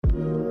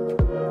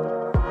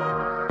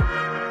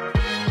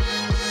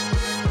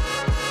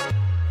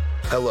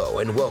Hello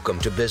and welcome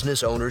to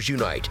Business Owners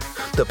Unite,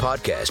 the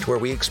podcast where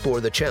we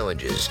explore the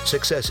challenges,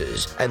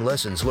 successes, and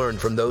lessons learned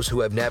from those who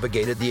have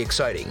navigated the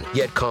exciting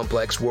yet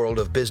complex world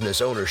of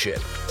business ownership.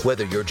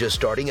 Whether you're just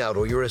starting out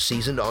or you're a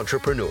seasoned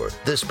entrepreneur,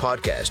 this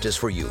podcast is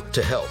for you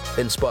to help,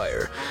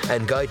 inspire,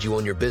 and guide you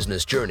on your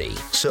business journey.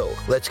 So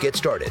let's get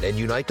started and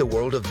unite the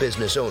world of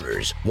business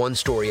owners, one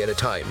story at a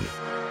time.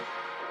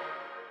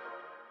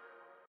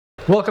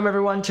 Welcome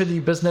everyone to the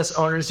Business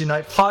Owners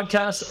Unite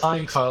podcast.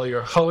 I'm Kyle,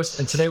 your host,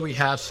 and today we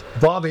have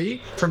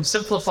Bobby from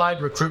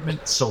Simplified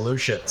Recruitment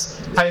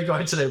Solutions. How are you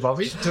going today,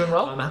 Bobby? Doing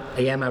well? I'm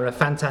having a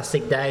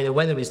fantastic day. The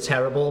weather is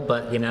terrible,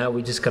 but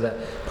we just got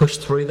to push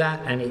through that,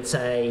 and it's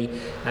a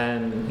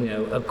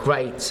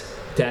great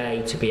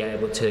day to be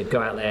able to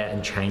go out there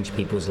and change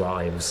people's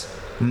lives.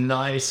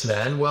 Nice,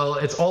 man. Well,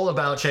 it's all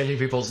about changing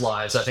people's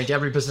lives. I think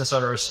every business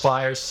owner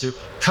aspires to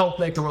help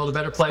make the world a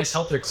better place,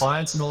 help their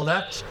clients and all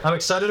that. I'm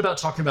excited about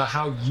talking about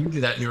how you do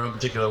that in your own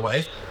particular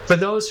way. For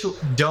those who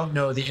don't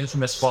know the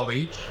infamous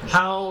Bobby,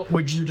 how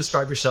would you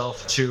describe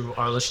yourself to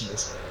our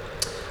listeners?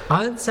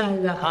 I'd say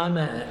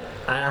that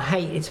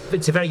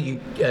it's a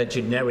very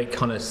generic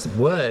kind of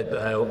word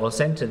or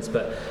sentence,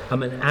 but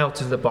I'm an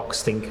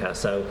out-of-the-box thinker.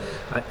 So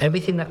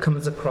everything that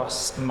comes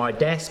across my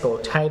desk or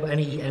table,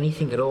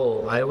 anything at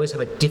all, I always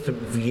have a different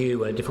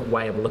view and a different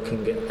way of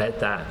looking at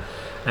that.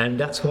 And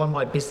that's why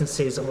my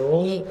businesses are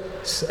all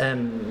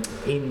in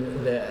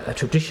a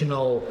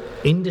traditional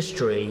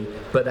industry,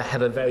 but they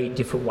have a very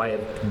different way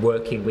of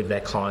working with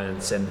their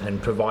clients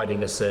and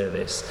providing a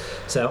service.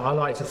 So I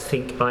like to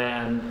think I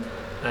am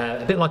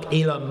a bit like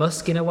Elon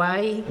Musk in a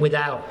way,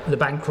 without the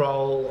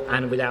bankroll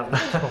and without the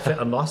profit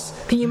and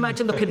loss. Can you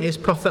imagine looking at his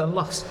profit and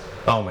loss?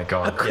 Oh my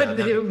God. I couldn't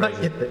even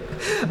imagine it.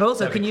 And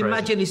also, can you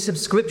imagine his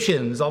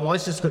subscriptions? Oh, my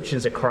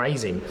subscriptions are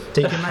crazy. So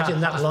you can imagine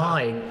that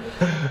line.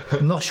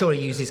 I'm not sure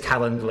he uses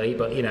Calendly,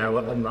 but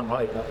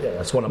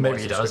that's one of my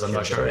Maybe he does, I'm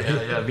not sure.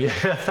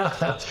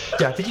 Yeah,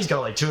 I think he's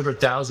got like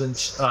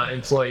 200,000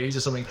 employees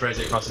or something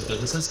crazy across his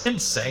business. It's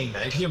insane,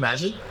 man. Can you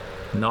imagine?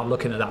 Not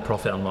looking at that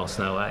profit and loss,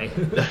 no way.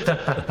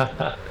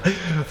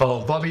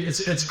 Oh, Bobby,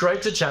 it's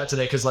great to chat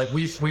today because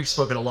we've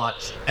spoken a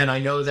lot, and I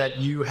know that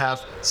you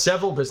have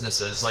several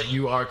businesses. Like,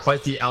 you are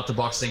quite the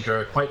out-the-box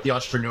thinker, quite the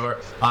entrepreneur.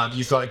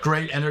 You've got a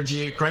great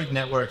energy, great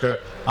networker,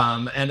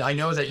 and I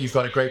know that you've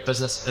got a great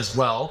business as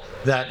well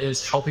that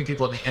is helping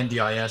people in the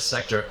NDIS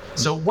sector.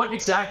 So what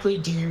exactly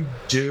do you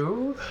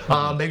do?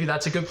 Maybe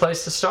that's a good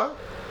place to start.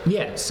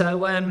 Yeah,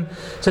 so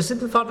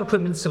Simplified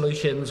Recruitment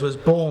Solutions was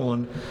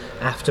born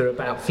after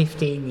about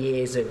 15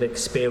 years of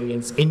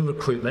experience in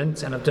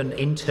recruitment, and I've done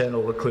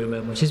internal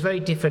recruitment, which is very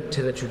different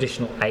to the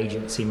traditional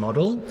agency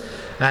model.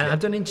 And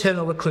I've done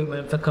internal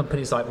recruitment for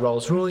companies like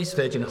Rolls-Royce,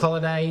 Virgin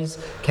Holidays,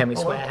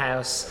 Chemist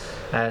Warehouse,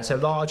 so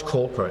large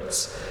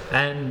corporates.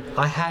 And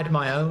I had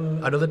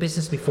another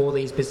business before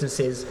these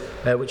businesses,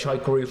 which I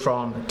grew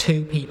from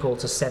 2 people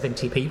to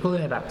 70 people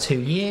in about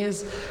 2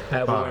 years. We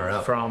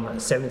went from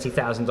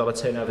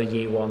 $70,000 turnover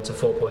year 1 to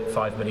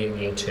 4.5 million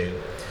year 2.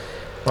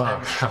 Wow.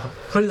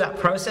 Through that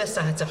process,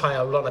 I had to hire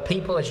a lot of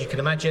people, as you can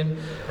imagine,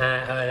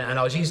 and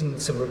I was using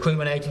some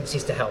recruitment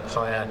agencies to help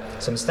hire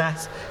some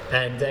staff,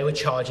 and they were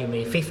charging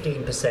me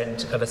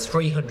 15% of a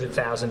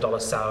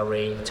 $300,000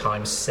 salary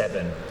times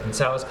 7. And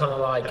so I was kind of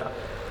like,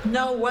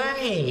 no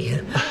way!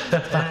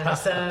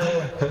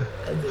 So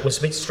it was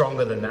a bit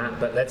stronger than that,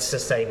 but let's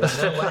just say it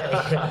was no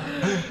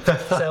way.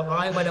 So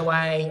I went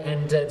away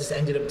and just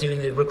ended up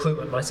doing the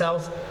recruitment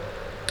myself.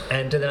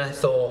 And then I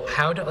thought,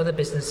 how do other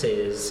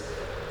businesses,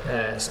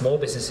 small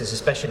businesses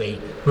especially,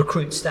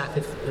 recruit staff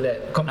if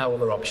they've got no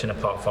other option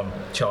apart from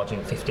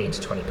charging 15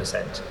 to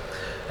 20%?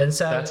 And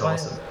so that's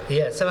awesome.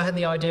 So I had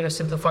the idea of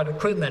simplified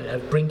recruitment,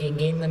 of bringing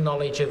in the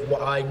knowledge of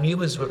what I knew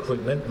was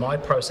recruitment, my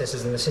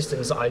processes and the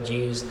systems that I'd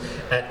used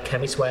at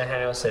Chemist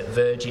Warehouse, at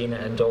Virgin,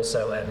 and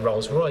also at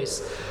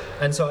Rolls-Royce.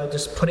 And so I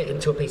just put it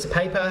into a piece of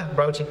paper,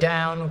 wrote it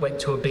down,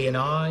 went to a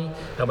B&I,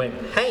 and went,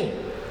 hey,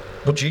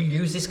 would you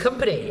use this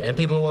company? And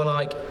people were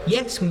like,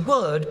 yes, we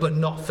would, but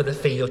not for the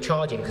fee you're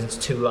charging because it's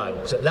too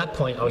low. So at that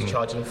point, I was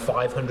charging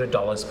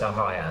 $500 per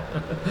hire.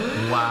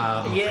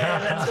 Wow. Yeah,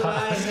 that's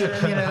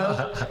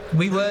why,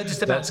 we were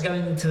just about to go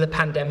into the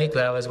pandemic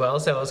though as well.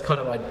 So I was kind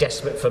of like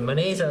desperate for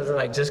money. So I was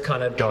like, just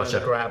kind of trying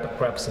to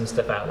grab some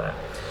stuff out there.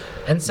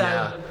 And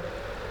so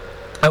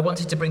I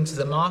wanted to bring to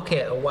the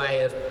market a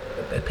way of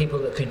people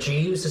that could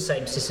use the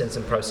same systems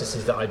and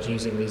processes that I'd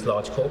use in these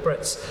large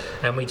corporates,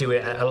 and we do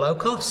it at a low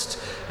cost,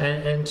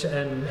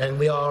 and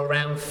we are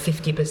around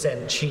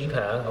 50%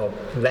 cheaper or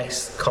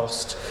less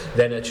cost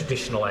than a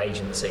traditional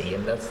agency,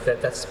 and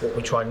that's what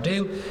we try and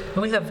do,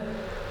 and we have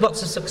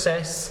lots of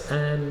success.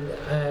 And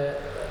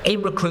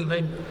in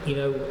recruitment,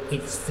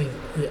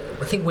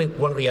 I think we're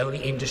one of the only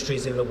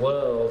industries in the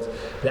world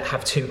that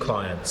have 2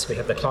 clients. We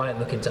have the client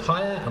looking to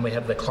hire, and we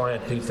have the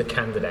client who's the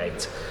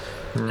candidate.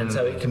 And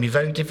so it can be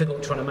very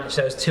difficult trying to match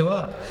those two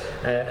up.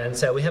 And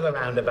so we have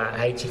around about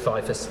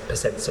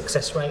 85%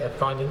 success rate of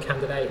finding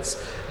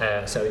candidates.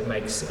 So it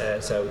makes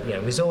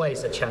there's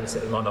always a chance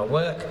that it might not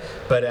work,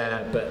 but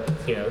at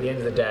the end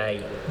of the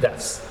day,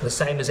 that's the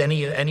same as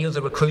any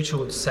other recruiter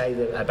would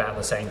say about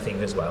the same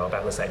thing as well,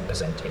 about the same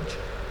percentage.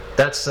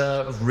 That's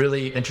a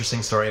really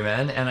interesting story,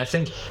 man. And I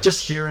think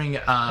just hearing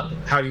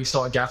how you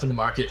saw a gap in the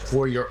market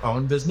for your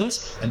own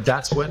business, and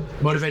that's what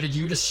motivated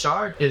you to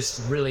start,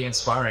 is really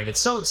inspiring. It's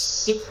so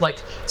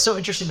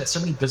interesting that so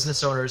many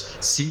business owners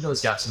see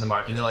those gaps in the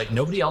market and they're like,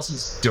 nobody else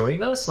is doing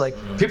this. Like,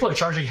 people are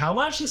charging how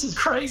much? This is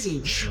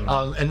crazy.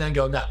 And then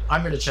go, no,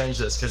 I'm going to change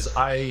this because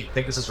I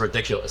think this is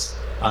ridiculous.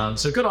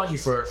 So good on you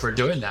for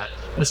doing that,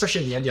 and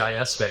especially in the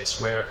NDIS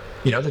space where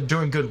they're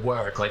doing good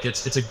work. Like,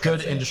 it's a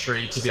good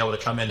industry to be able to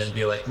come in and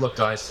be like, look,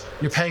 guys,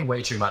 you're paying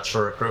way too much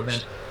for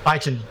recruitment. I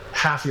can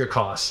half your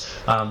costs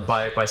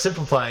by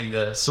simplifying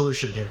the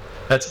solution here.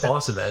 That's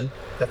awesome, man.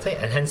 That's it,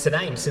 and hence the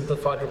name,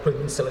 Simplified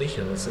Recruitment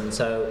Solutions. And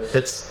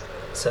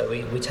so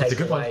we take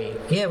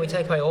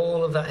away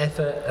all of that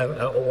effort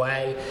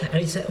away, and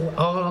it's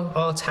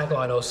our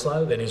tagline or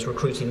slogan is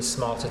recruiting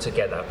smarter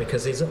together,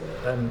 because it's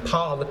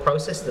part of the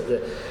process that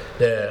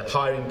the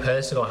hiring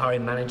person or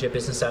hiring manager,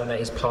 business owner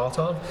is part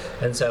of,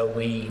 and so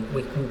we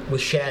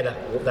share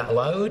that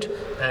load,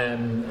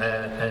 and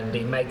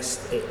it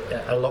makes it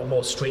a lot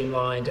more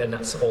streamlined, and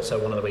that's also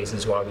one of the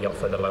reasons why we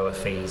offer the lower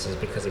fees, is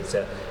because it's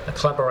a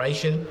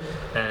collaboration,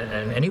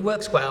 and it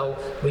works well.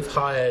 We've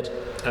hired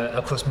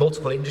across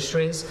multiple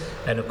industries,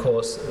 and of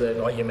course,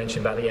 like you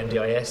mentioned about the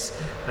NDIS,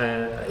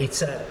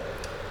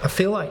 I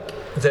feel like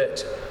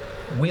that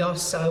we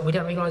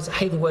don't realise, I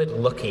hate the word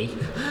lucky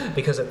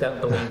because I don't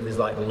believe there's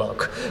like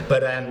luck,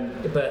 but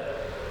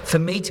for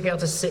me to be able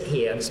to sit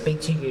here and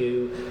speak to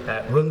you,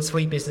 run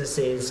 3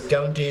 businesses,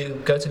 go to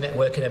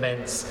networking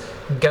events,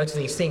 go to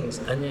these things,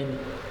 and then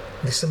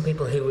there's some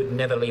people who would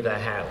never leave their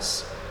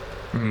house,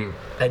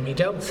 and you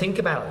don't think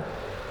about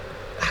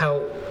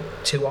how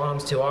 2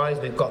 arms, 2 eyes,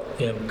 we've got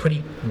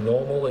pretty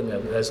normal,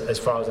 as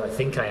far as I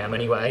think I am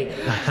anyway.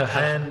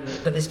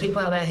 But there's people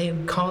out there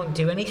who can't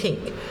do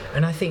anything,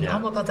 and I think, oh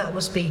my God, that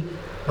must be,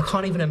 I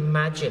can't even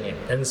imagine it.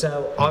 And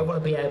so I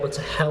want to be able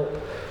to help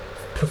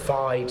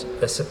provide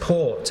the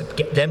support to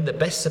get them the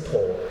best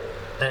support,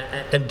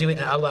 and do it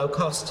at a low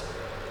cost.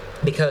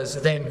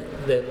 Because then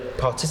the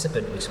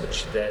participant,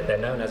 which they're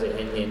known as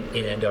in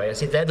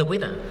NDIS, they're the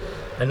winner.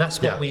 And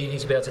that's what we need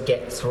to be able to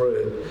get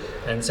through.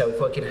 And so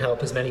if we can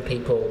help as many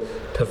people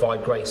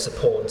provide great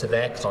support to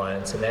their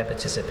clients and their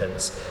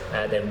participants,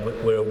 then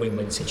we're a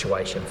win-win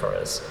situation for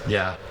us.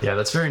 Yeah,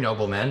 that's very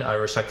noble, man. I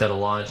respect that a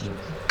lot.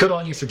 Good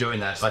on you for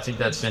doing that. I think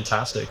that's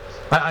fantastic.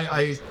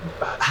 I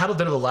had a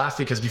bit of a laugh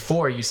because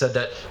before you said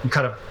that you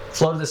kind of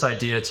floated this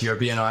idea to your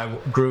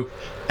BNI group,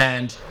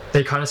 and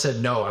they kind of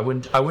said, no, I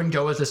wouldn't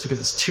go with this because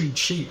it's too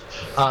cheap.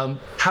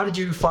 How did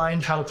you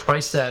find how to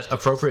price that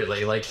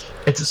appropriately? Like,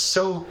 it's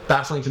so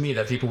baffling to me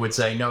that people would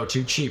say, no,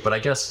 too cheap. But I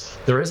guess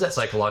there is that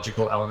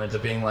psychological element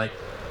of being like,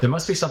 there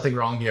must be something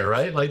wrong here,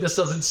 right? Like, this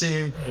doesn't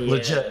seem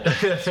legit.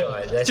 That's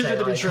right. They're saying,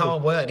 it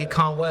can't work. It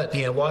can't work.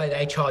 Why are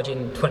they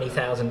charging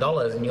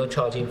 $20,000 and you're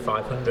charging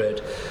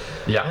 $500?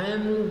 Yeah.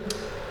 And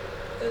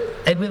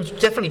it was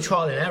definitely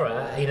trial and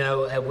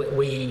error.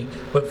 We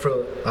went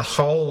through a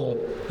whole,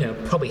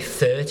 probably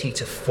 30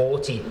 to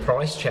 40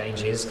 price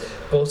changes,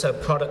 also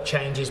product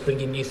changes,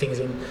 bringing new things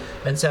in.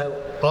 And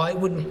so I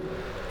wouldn't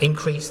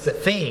increase the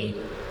fee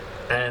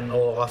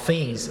or our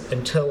fees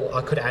until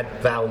I could add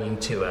value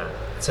to it.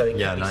 So it could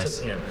be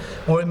nice.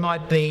 Or it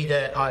might be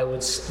that I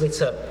would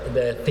split up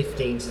the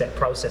 15-step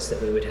process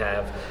that we would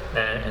have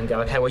and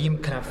go, okay, well, you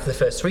can have the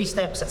first 3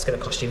 steps. That's going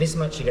to cost you this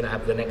much. You're going to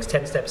have the next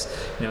 10 steps,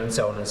 and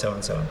so on and so on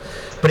and so on.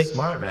 But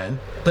smart, man.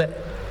 But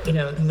the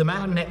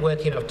amount of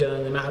networking I've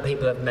done, the amount of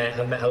people I've met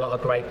a lot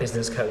of great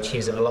business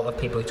coaches and a lot of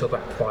people who talk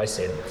about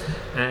pricing,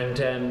 and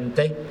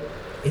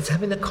it's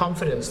having the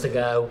confidence to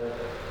go,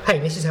 hey,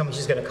 this is how much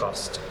it's going to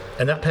cost.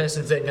 And that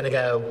person's then going to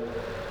go,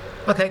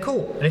 okay,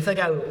 cool. And if they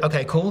go,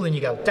 okay, cool, then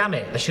you go, damn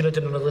it, I should have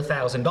done another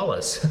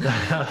 $1,000.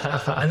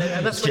 and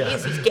that's what it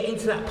is. It's getting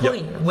to that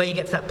point where you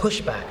get to that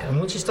pushback. And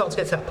once you start to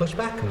get to that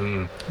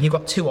pushback, you've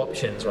got 2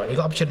 options, right? You've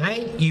got option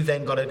A, you've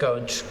then got to go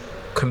and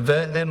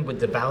convert them with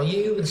the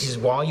value. This is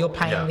why you're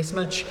paying this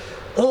much.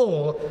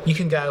 Or you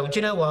can go, do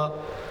you know what?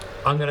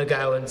 I'm going to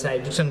go and say,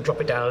 just going to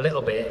drop it down a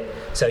little bit.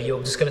 So you're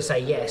just going to say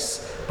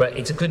yes, but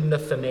it's good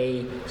enough for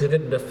me, it's good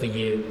enough for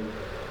you.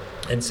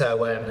 And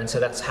so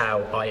that's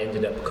how I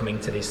ended up coming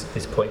to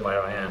this point where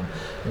I am.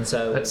 And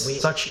so that's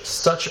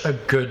such a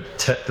good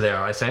tip there.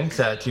 I think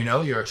that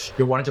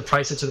you're wanting to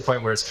price it to the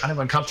point where it's kind of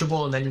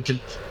uncomfortable, and then you can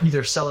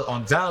either sell it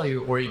on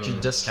value or you can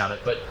discount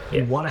it. But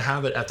you want to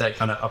have it at that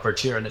kind of upper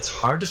tier, and it's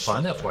hard to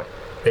find that point.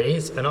 It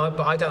is, and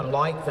I don't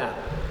like that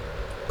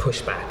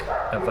pushback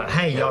of like,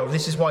 hey, yo,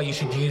 this is why you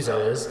should use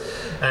us.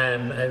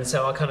 And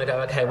so I kind of go,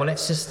 okay, well,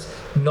 let's just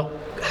not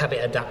have it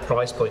at that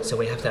price point, so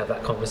we have to have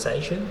that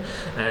conversation,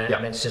 and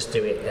let's just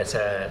do it at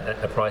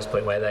a price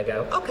point where they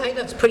go, okay,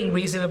 that's pretty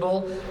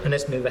reasonable, and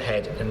let's move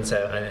ahead. And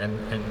so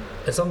and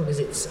as long as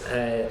it's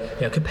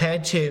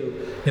compared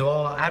to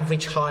our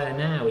average hire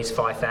now is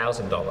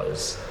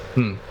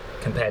 $5,000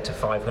 compared to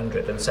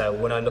 500, and so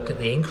when I look at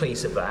the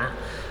increase of that,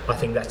 I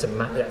think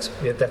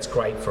that's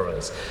great for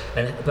us.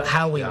 But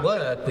how we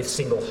work with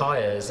single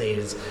hires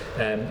is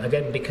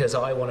again, because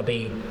I want to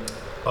be.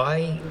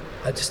 I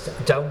just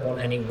don't want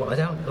anyone. I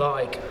don't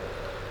like.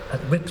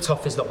 Ripped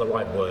off is not the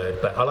right word,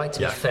 but I like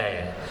to be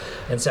fair.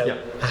 And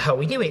so how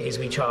we do it is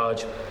we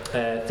charge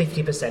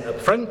 50% up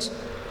front,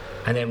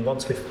 and then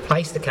once we've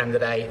placed the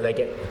candidate, they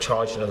get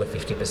charged another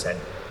 50%.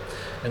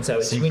 And so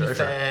it's really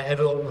fair.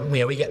 Everyone,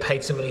 we get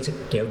paid somebody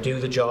to do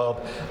the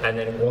job, and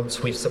then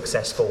once we're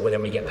successful,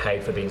 then we get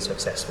paid for being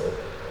successful.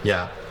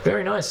 Yeah,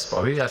 very nice,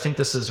 Bobby. I think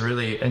this is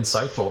really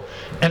insightful.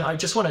 And I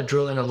just want to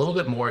drill in a little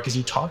bit more, because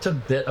you talked a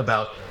bit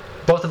about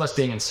both of us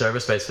being in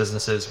service-based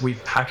businesses.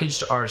 We've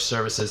packaged our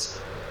services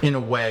in a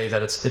way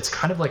that it's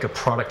kind of like a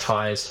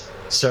productized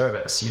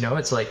service.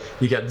 It's like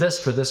you get this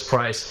for this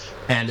price,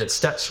 and it's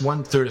steps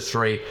 1 through to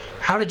 3.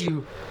 How did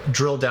you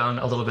drill down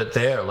a little bit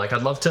there? Like,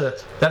 I'd love to.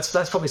 That's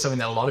probably something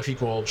that a lot of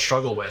people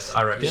struggle with,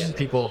 I reckon. Yeah.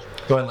 People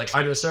going like,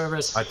 I do a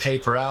service, I pay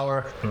per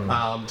hour,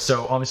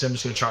 so obviously I'm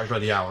just going to charge by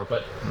the hour.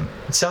 But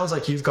it sounds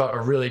like you've got a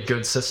really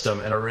good system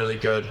and a really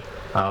good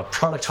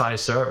productized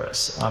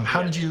service.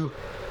 How did you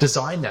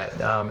design that?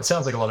 It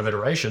sounds like a lot of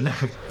iteration.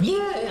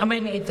 Yeah, I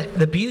mean,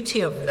 the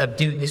beauty of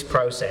doing this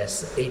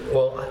process, it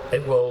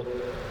will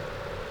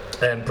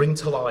bring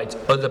to light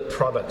other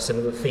products and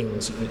other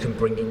things that you can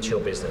bring into your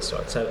business,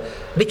 right? So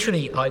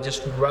literally, I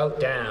just wrote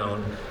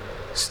down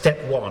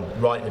step 1,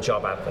 write the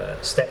job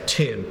advert. Step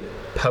 2,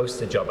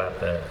 post the job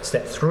advert.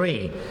 Step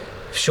 3,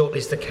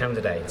 shortlist the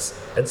candidates.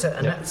 And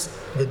that's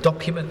the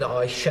document that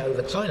I show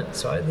the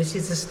clients, right? This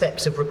is the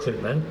steps of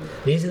recruitment.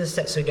 These are the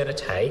steps we're going to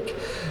take.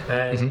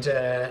 And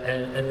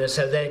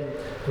so then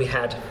we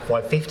had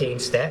 15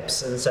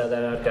 steps. And so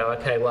then I'd go,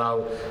 okay,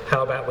 well,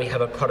 how about we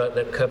have a product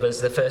that covers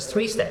the first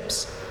 3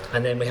 steps?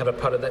 And then we have a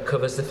product that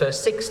covers the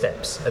first 6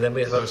 steps. And then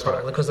we have a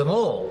product that covers them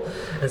all.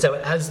 And so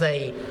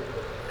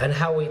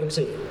how we look at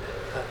it,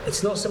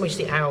 it's not so much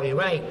the hourly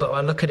rate, but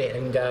I look at it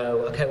and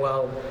go, okay,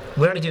 well,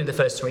 we're only doing the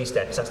first 3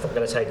 steps. That's not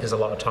going to take us a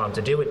lot of time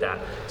to deal with that.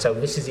 So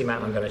this is the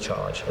amount I'm going to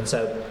charge. And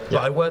so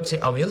I worked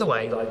it on the other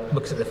way, like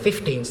looked at the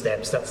 15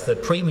 steps. That's the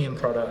premium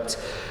product.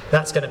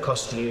 That's going to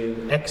cost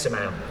you X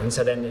amount. And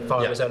so then if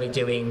I was only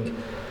doing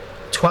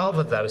 12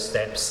 of those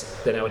steps,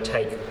 then I would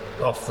take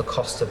off the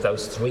cost of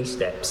those 3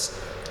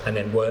 steps and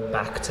then work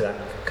back to that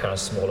kind of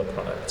smaller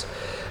product.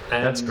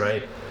 That's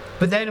great.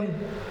 But then,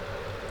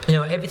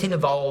 everything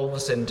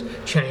evolves and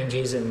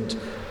changes, and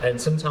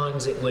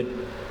sometimes it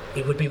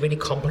would be really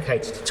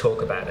complicated to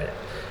talk about it.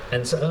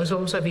 And so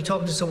also, if you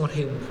talk to someone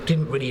who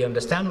didn't really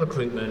understand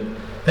recruitment,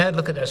 they'd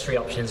look at those 3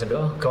 options and be,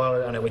 oh God,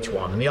 I don't know which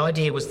one. And the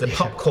idea was the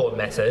popcorn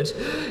method,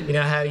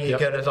 how you're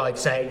going to like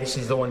say this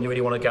is the one you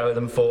really want to go with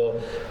them for,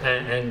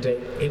 and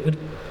it would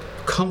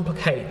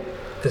complicate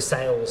the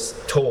sales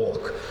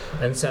talk.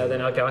 And so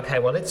then I go, okay,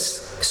 well, let's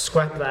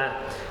scrap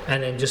that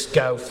and then just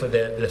go for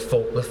the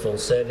full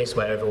service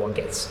where everyone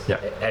gets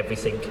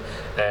everything,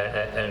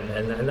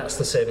 and that's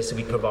the service that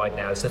we provide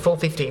now. It's the full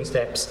 15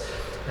 steps.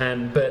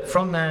 But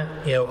from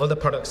that, other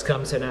products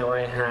come. So now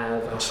I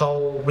have a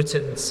whole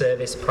written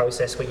service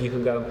process where you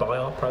can go and buy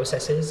our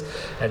processes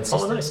and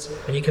systems,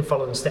 and you can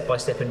follow them step by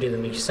step and do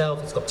them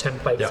yourself. It's got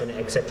templates in it,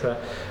 etc.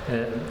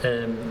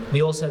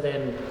 We also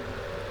then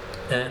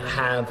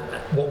have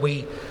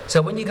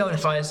so when you go and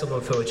hire someone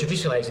for a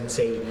traditional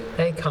agency,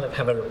 they kind of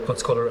have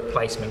what's called a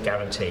replacement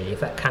guarantee. If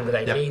that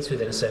candidate leaves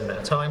within a certain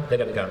amount of time, they're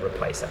going to go and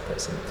replace that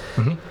person.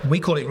 We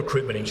call it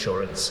recruitment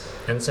insurance.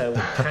 And so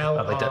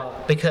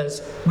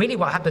because really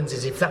what happens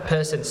is if that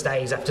person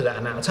stays after that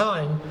amount of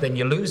time, then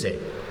you lose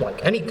it,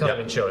 like any kind of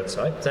insurance,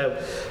 right?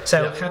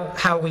 So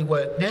how we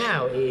work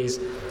now is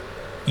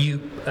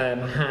you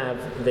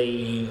have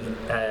the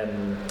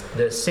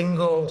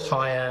single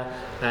hire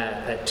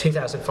at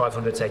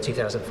 2,500, say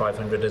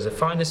 2,500 as a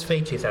finder's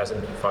fee,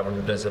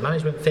 2,500 as a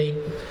management fee.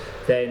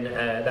 Then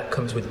that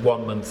comes with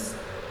 1 month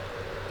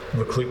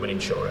recruitment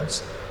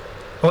insurance.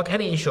 Like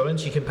any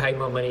insurance, you can pay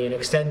more money and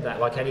extend that,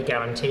 like any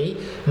guarantee.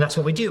 And that's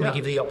what we do. We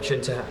give the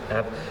option to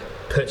have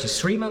purchase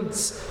 3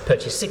 months,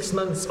 purchase 6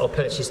 months, or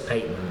purchase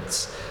 8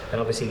 months. And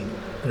obviously,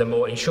 the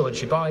more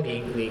insurance you buy,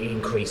 the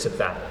increase of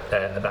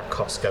that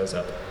cost goes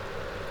up.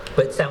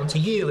 But it's down to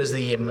you as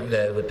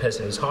the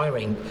person who's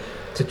hiring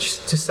to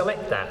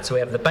select that. So we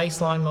have the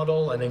baseline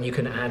model, and then you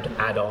can add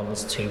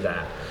add-ons to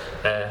that.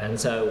 And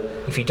so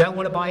if you don't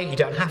want to buy it, you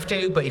don't have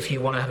to, but if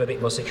you want to have a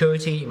bit more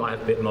security, you might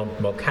have a bit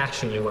more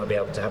cash and you want to be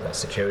able to have that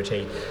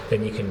security,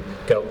 then you can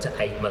go up to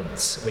 8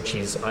 months, which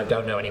is, I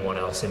don't know anyone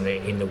else in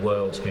the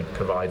world who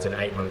provides an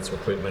 8 months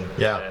recruitment.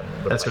 Yeah,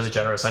 that's really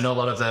generous. I know a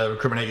lot of the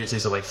recruitment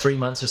agencies are like 3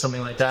 months or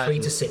something like that. 3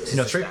 to 6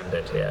 is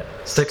standard,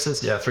 6 is,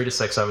 3 to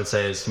 6 I would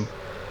say is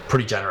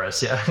pretty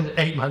generous. Yeah,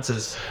 8 months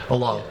is a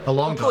long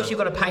time. Of course, you've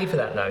got to pay for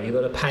that, though. You've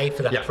got to pay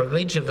for that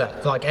privilege of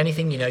that. Like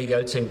anything, you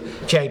go to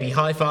JB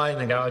Hi-Fi and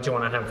they go, "Oh, do you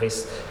want to have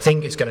this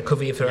thing? It's going to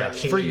cover you for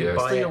actually for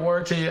your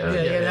warranty."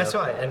 That's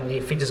right. And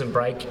if it doesn't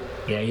break,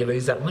 you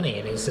lose that money,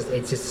 and it's just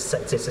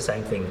the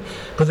same thing.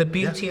 But the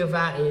beauty of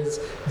that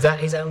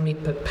is only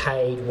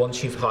paid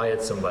once you've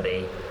hired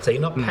somebody. So you're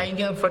not paying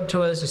it up front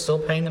to us. You're still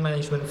paying the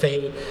management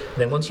fee. And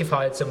then once you've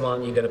hired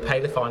someone, you're going to pay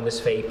the finder's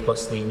fee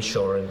plus the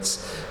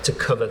insurance to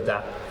cover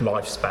that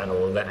lifespan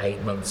or the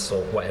 8 months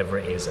or whatever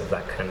it is of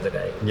that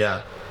candidate.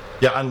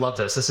 Yeah, I love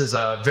this. This is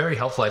very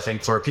helpful, I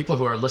think, for people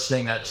who are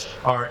listening that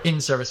are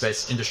in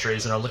service-based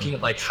industries and are looking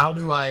at like, how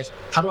do I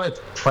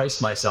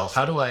price myself?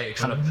 How do I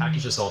kind of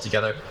package this all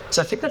together?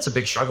 So I think that's a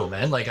big struggle,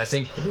 man. Like I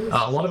think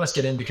a lot of us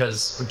get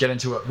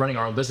into running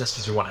our own business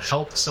because we want to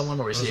help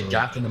someone or we see a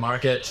gap in the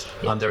market.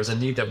 There was a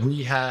need that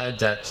we had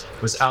that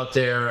was out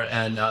there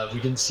and we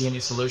didn't see any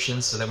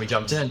solutions, so then we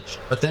jumped in.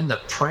 But then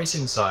the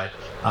pricing side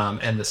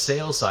and the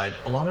sales side,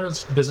 a lot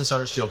of business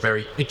owners feel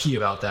very icky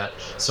about that.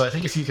 So I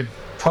think if you could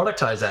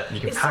productize that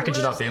and you can package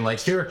it up being like,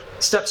 here,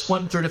 steps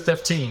 1 through to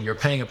 15, you're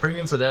paying a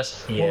premium for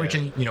this, or we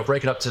can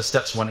break it up to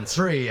steps 1 and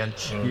 3 and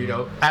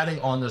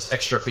adding on those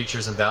extra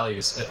features and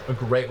values, a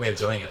great way of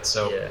doing it.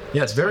 So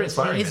it's very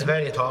inspiring. It's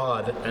very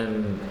hard,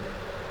 and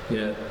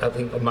I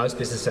think most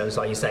business owners,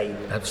 like you say,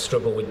 have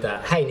struggled with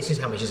that. Hey, this is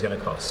how much it's going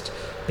to cost,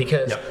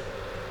 because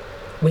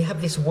we have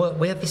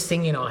this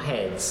thing in our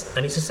heads,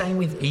 and it's the same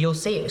with, you'll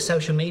see it in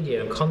social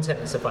media and content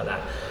and stuff like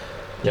that.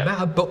 The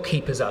amount of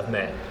bookkeepers I've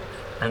met,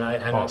 and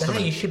I said,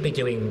 hey, you should be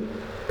doing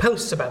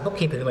posts about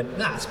bookkeeping. They went,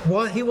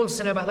 who wants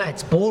to know about that?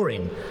 It's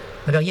boring.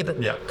 I go, but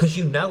because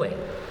you know it,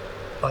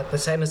 like the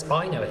same as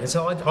I know it. And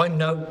so I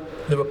know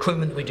the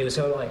recruitment that we do.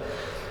 So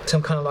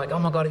I'm kind of like, oh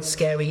my God, it's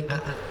scary,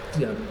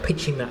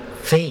 pitching that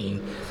fee.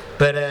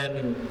 But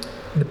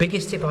the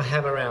biggest tip I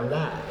have around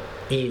that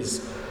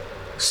is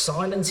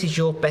silence is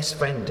your best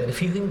friend. And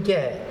if you can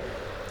get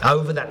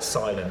over that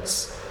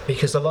silence,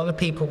 because a lot of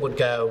people would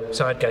go,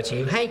 so I'd go to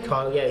you, hey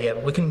Kyle,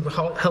 we can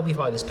help you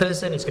find this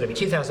person, it's going to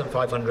be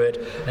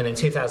 $2,500 and then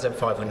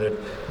 $2,500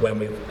 when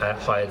we've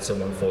hired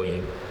someone for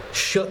you.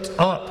 Shut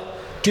up.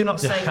 Do not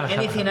say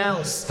anything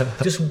else.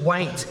 Just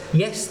wait.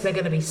 Yes, they're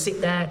going to be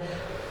sit there.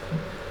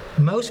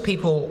 Most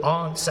people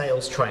aren't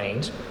sales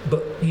trained,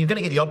 but you're going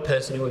to get the odd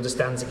person who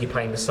understands that you're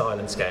playing the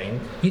silence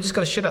game. You just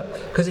got to shut up,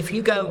 because if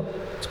you go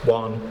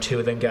 1, 2,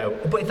 and then go,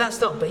 but if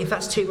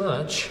that's too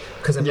much,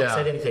 because I've not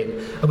said anything,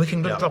 and we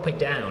can drop it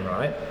down,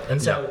 right?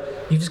 And so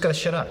you just got to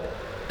shut up,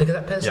 because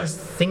that person's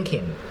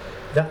thinking.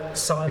 That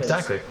silence.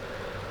 Exactly.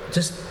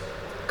 Just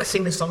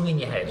sing the song in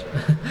your head,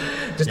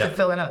 just to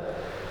fill it up,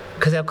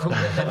 because they're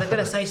going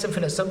to say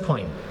something at some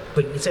point.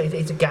 But it's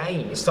a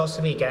game. It starts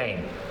to be a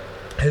game.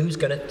 Who's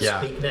going to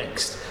speak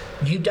next?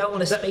 You don't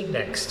want to speak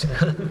next.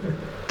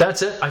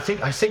 That's it. I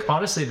think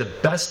honestly the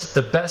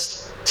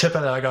best tip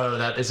that I got out of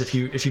that is if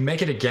you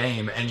make it a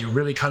game and you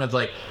really kind of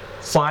like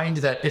find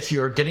that if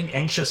you're getting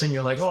anxious and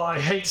you're like, oh, I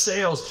hate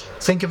sales,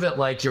 think of it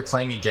like you're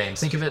playing a game.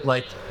 Think of it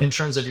like in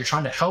terms of you're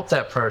trying to help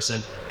that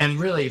person, and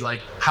really like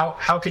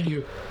how can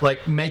you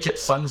like make it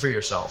fun for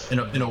yourself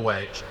in a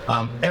way.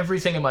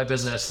 Everything in my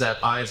business that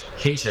I've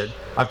hated,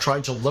 I've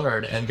tried to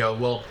learn and go,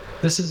 well,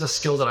 this is a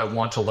skill that I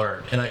want to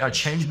learn. And I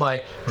changed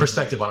my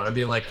perspective on it. I'd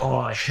be like, oh,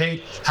 I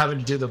hate having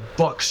to do the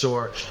books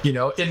or,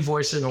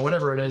 invoicing or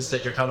whatever it is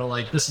that you're kind of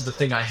like, this is the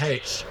thing I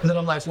hate. And then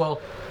I'm like, well,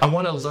 I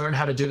want to learn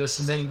how to do this.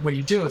 And then when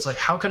you do, it's like,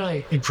 how can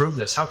I improve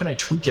this? How can I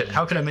tweak it?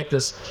 How can I make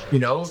this,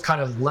 kind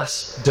of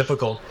less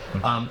difficult?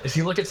 If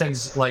you look at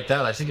things like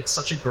that, I think it's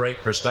such a great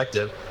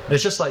perspective.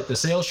 It's just like the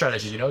sales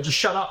strategy, just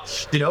shut up,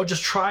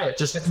 just try it.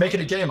 Just make it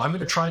a game. I'm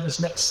going to try this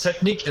next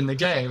technique in the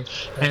game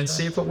and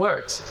see if it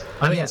works.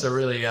 I think it's a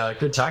really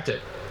good tactic.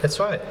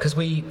 That's right, because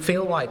we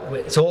feel like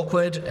it's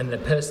awkward and the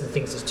person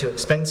thinks it's too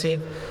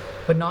expensive,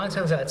 but 9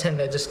 times out of 10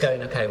 they're just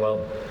going, okay,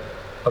 well,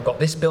 I've got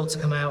this bill to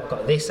come out, I've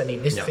got this, I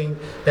need this thing.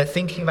 They're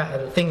thinking about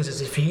other things as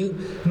if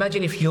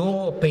imagine if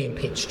you're being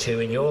pitched to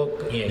and you've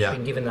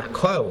been given that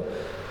quote,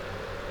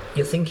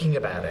 you're thinking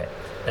about it.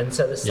 And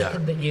so the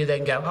second that you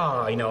then go,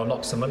 I'll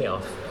knock some money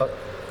off,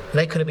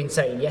 they could have been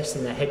saying yes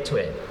in their head to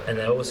it, and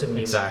then all of a sudden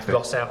you've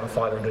lost out on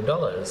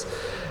 $500.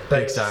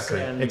 But exactly.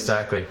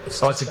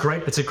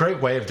 It's a great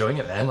way of doing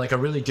it, man. Like I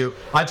really do.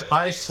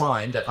 I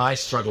find that I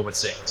struggle with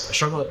sales. I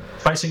struggle at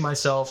pricing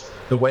myself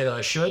the way that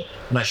I should,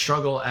 and I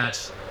struggle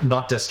at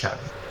not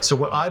discounting. So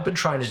what I've been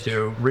trying to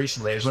do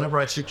recently is whenever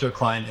I speak to a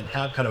client and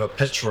have kind of a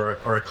pitch or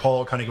a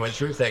call kind of going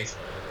through things,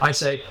 I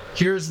say,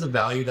 here's the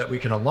value that we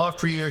can unlock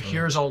for you.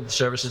 Here's all the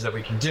services that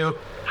we can do.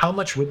 How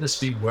much would this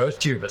be worth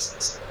to your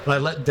business? And I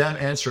let them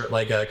answer it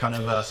like a kind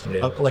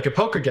of like a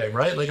poker game,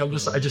 right? Like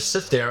I just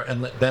sit there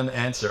and let them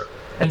answer.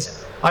 And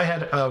I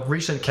had a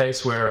recent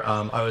case where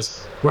I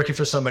was working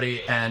for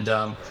somebody and,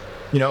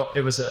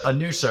 it was a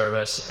new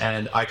service,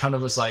 and I kind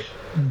of was like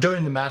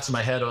doing the maths in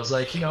my head. I was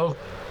like,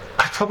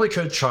 I probably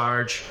could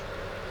charge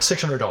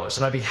 $600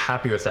 and I'd be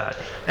happy with that.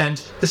 And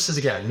this is,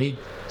 again, me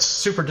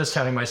super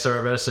discounting my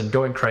service and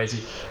going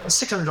crazy.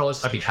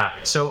 $600, I'd be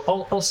happy. So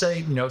I'll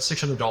say,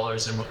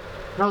 $600, and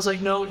And I was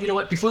like, no, you know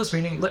what? Before this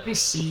meeting, let me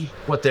see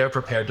what they're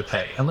prepared to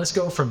pay, and let's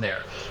go from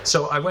there.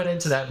 So I went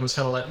into that and was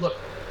kind of like, look,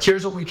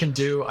 here's what we can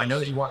do. I know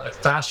that you want a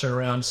fast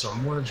turnaround, so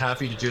I'm more than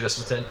happy to do this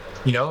within,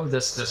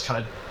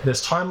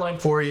 this timeline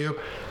for you.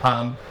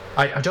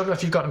 I don't know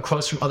if you've gotten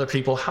quotes from other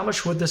people. How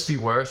much would this be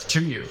worth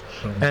to you?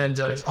 Mm-hmm. And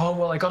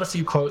I got a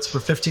few quotes for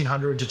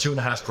 $1,500 to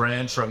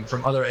 $2,500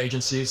 from other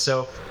agencies.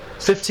 So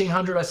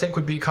 $1,500 I think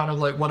would be kind of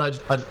like what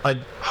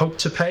I'd hope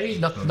to pay.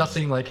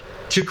 Nothing like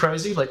too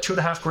crazy, like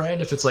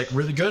 $2,500 if it's like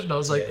really good. And I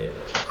was like,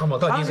 oh my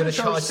God, you're going to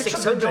charge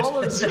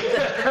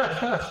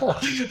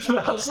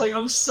 $600. I was like,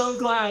 I'm so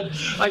glad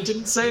I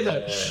didn't say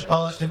that.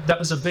 That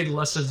was a big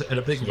lesson and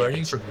a big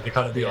learning for me to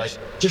kind of be like,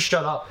 just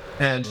shut up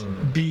and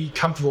be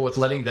comfortable with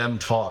letting them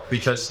talk,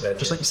 because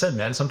just like you said,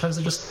 man, sometimes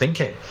they're just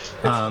thinking.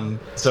 I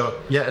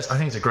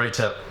think it's a great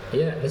tip.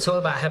 Yeah, it's all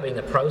about having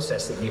a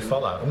process that you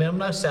follow. I mean, I'm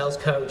no sales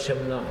coach,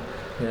 I'm not,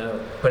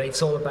 but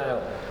it's all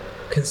about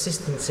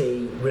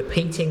consistency,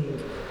 repeating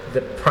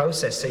the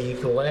process so you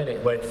can learn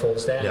it where it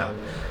falls down. Yeah.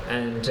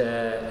 And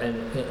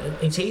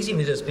it's easy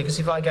with us, because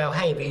if I go,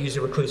 hey, have you used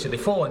a recruiter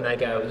before? And they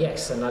go,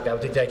 yes. And I go,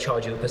 did they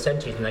charge you a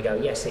percentage? And they go,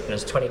 yes, it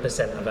was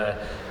 20% of a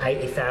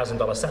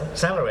 $80,000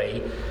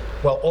 salary.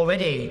 Well,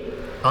 already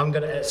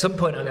at some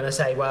point I'm going to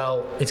say,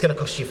 well, it's going to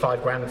cost you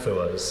 $5,000 for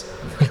us.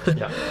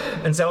 Yeah.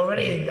 And so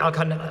already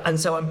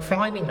I'm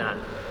priming that.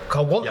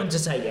 I want them to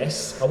say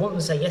yes. I want them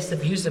to say yes,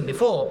 they've used them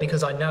before,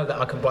 because I know that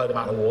I can blow them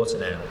out of the water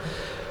now.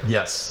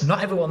 Yes.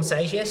 Not everyone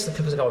says yes. The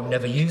people say, I've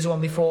never used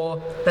one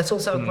before. That's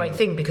also a great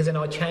thing, because then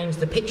I change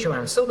the picture around.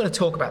 I'm still going to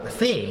talk about the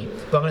fee,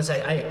 but I'm going to say,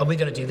 hey, are we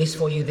going to do this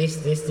for you,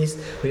 this?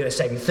 We're going to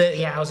save you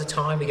 30 hours of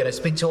time. We're going to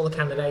speak to all the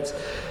candidates.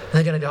 And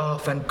they're going to go, oh,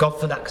 thank God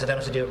for that, because I don't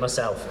have to do it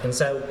myself. And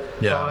so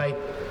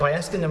by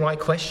asking the right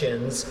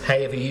questions,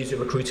 hey, have you used a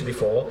recruiter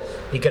before?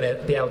 You're going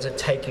to be able to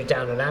take you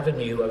down an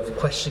avenue of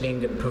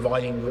questioning and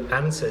providing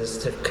answers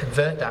to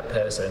convert that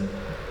person.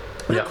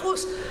 But of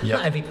course,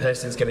 not every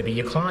person is going to be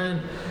your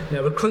client.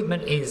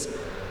 Recruitment is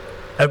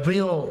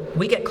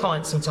we get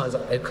clients sometimes,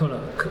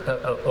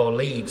 or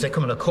leads, they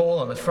come on a call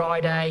on a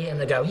Friday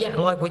and they go, yeah, I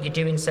like what you're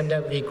doing, send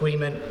over the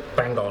agreement,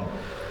 bang on.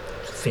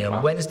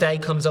 Wednesday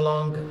comes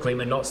along,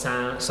 agreement not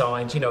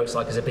signed, it's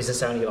like as a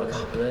business owner, you're like,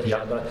 oh, bloody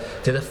hell, but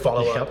do the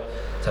follow-up.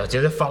 So I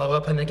do the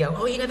follow-up and they go,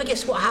 oh, you never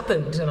guess what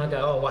happened? And I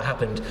go, oh, what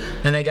happened?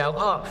 And they go,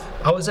 oh,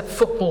 I was at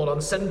football on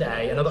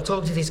Sunday and I got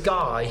talking to this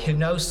guy who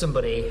knows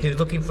somebody who's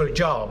looking for a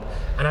job,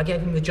 and I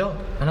gave him the job.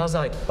 And I was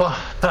like, oh.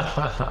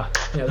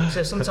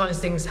 So sometimes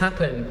things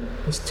happen.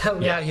 It's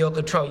totally out of your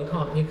control.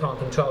 You can't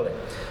control it.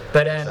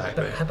 But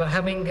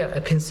having a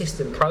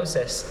consistent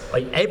process,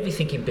 like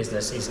everything in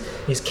business,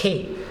 is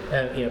key.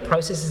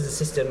 Processes and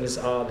systems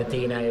are the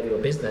DNA of your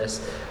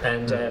business,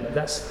 and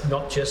that's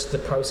not just the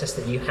process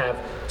that you have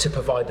to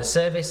provide the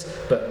service,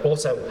 but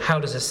also how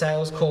does a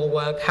sales call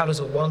work? How does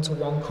a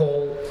one-to-one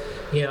call?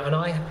 And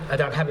I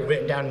don't have it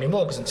written down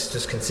anymore because it's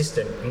just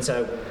consistent. And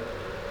so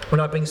when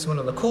I bring someone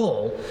on the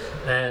call,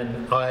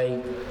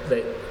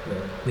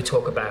 we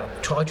talk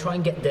about, try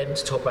and get them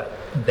to talk about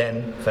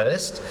them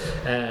first,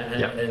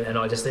 and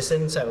I just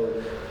listen.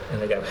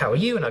 And they go, how are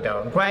you? And I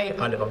go, I'm great.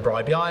 I live on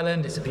Bribey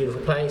Island. It's a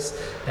beautiful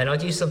place. And I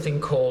do something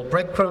called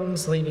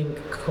breadcrumbs,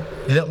 leaving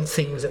little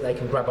things that they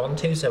can grab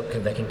onto so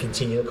they can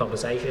continue the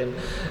conversation.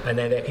 And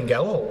then they can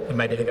go, and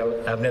maybe they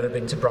go, I've never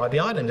been to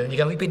Bribey Island. And you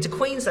go, we've been to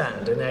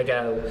Queensland. And they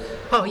go,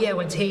 oh yeah,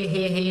 went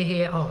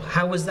here. Oh,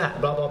 how was that?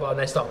 Blah, blah, blah. And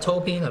they start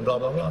talking and blah,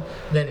 blah, blah.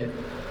 And then,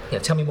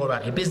 tell me more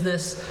about your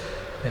business.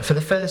 And for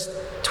the first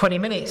 20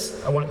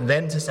 minutes, I want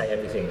them to say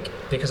everything,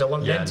 because I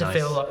want them to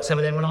feel like, so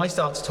then when I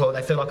start to talk,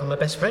 they feel like I'm their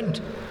best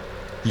friend.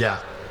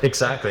 Yeah,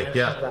 exactly. And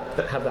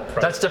have that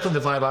That's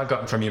definitely the vibe I've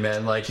gotten from you,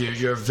 man. Like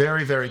you're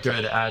very, very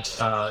good at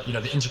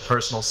the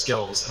interpersonal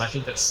skills, and I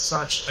think that's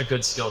such a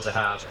good skill to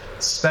have,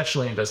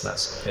 especially in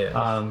business.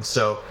 Yeah.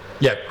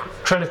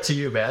 Credit to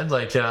you, man.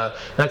 Like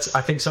that's,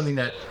 I think, something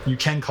that you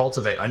can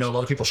cultivate. I know a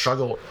lot of people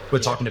struggle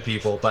with talking to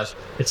people, but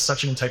it's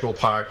such an integral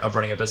part of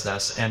running a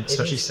business, and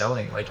especially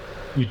selling. Like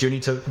you do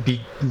need to be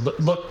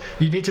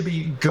you need to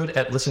be good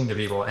at listening to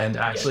people and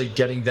actually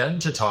getting them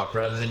to talk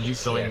rather than you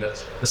filling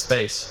the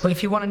space. Well,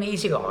 if you want an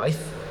easy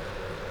life,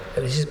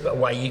 this is a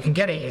way you can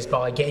get it, is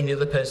by getting the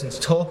other person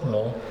to talk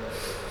more.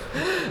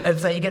 And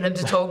so you get them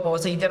to talk more,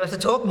 so you don't have to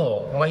talk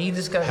more. Well, you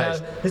just go,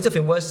 there's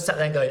nothing worse than sat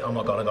there and going, oh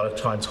my God, I've got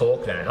to try and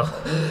talk now.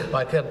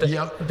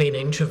 Being an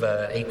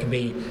introvert, it can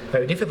be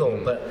very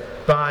difficult.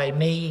 But by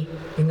me,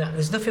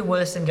 there's nothing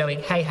worse than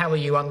going, hey, how are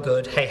you? I'm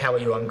good. Hey, how are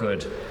you? I'm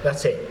good.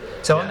 That's it.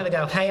 So I'm going to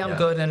go, hey, I'm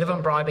good, and I live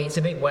on Bribey. It's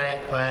a bit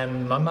wet.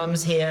 My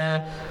mum's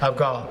here. I've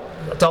got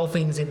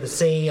dolphins in the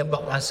sea.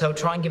 So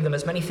try and give them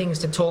as many things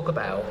to talk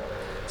about.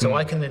 So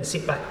I can then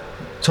sit back,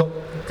 talk,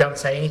 don't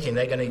say anything.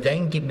 They're going to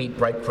then give me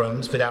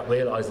breadcrumbs without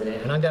realising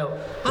it. And I go,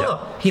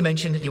 he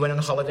mentioned that you went on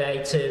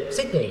holiday to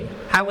Sydney.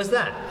 How was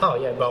that?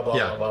 Oh, yeah, blah, blah,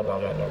 blah, blah, blah,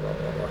 blah, blah,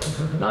 blah,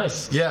 blah.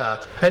 Nice,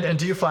 yeah. And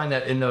do you find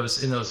that in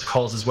those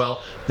calls as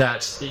well,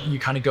 that you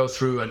kind of go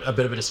through a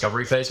bit of a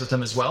discovery phase with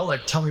them as well?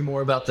 Like, tell me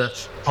more about the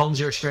problems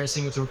you're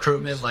experiencing with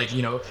recruitment. Like,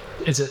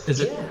 is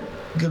it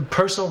good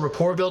personal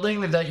rapport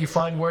building that you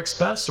find works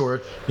best,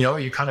 or are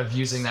you kind of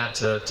using that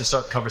to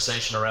start the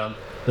conversation around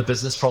the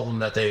business problem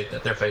that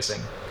they're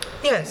facing?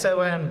 Yeah.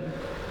 So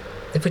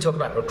if we talk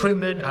about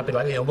recruitment, I'd be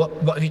like,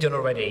 what have you done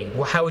already?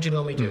 Well, how would you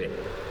normally do it?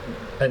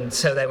 And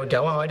so they would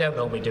go, I don't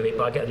normally do it,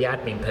 but I get the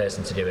admin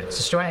person to do it.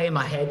 So straight in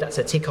my head, that's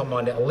a tick on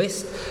my little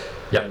list.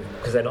 Yeah.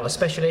 Because they're not a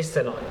specialist,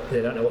 they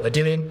don't know what they're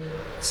doing.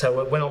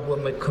 So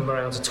when we come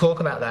around to talk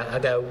about that, I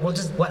go,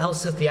 what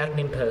else does the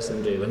admin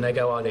person do? And they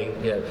go,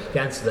 they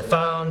answer the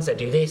phones, they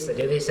do this, they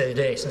do this, they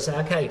do this. And I say,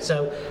 okay,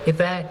 so if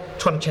they're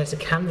trying to chase a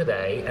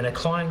candidate and a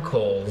client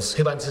calls,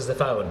 who answers the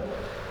phone?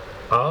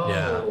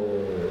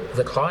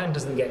 The client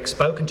doesn't get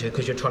spoken to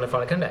because you're trying to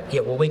find a candidate.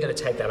 Yeah, well, we're going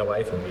to take that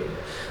away from you.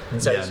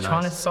 And so it's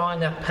trying to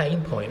find that pain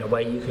point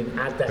where you can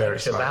add that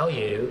extra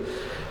value.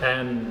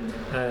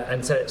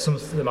 And so some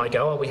of them might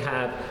go,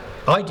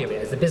 I do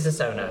it as the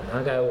business owner.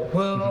 I go,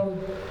 well,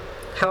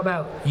 how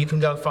about you can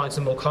go and find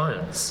some more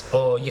clients,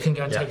 or you can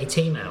go and take your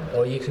team out,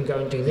 or you can go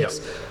and do this,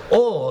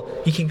 or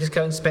you can just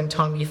go and spend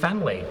time with your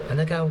family. And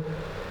they go,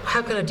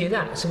 how can I do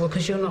that? So, well,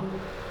 because you're not.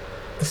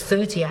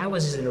 30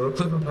 hours is in a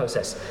recruitment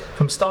process.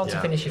 From start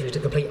to finish, if you to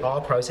complete our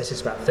process,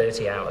 it's about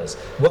 30 hours.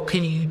 What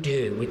can you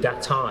do with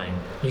that time?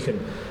 You can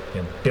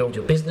build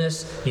your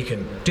business, you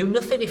can do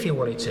nothing if you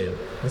wanted to.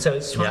 And so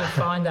it's trying to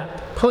find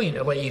that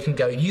point where you can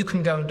go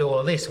and do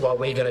all this while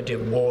we're going to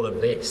do all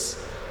of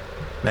this.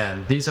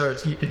 Man,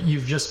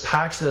 you've just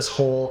packed this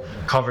whole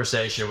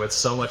conversation with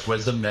so much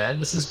wisdom, man.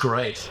 This is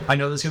great. I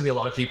know there's going to be a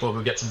lot of people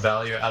who get some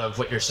value out of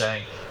what you're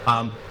saying.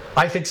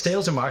 I think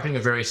sales and marketing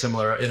are very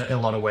similar in a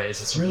lot of ways.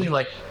 It's really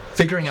like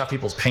figuring out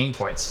people's pain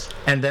points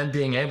and then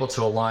being able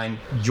to align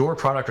your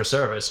product or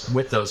service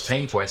with those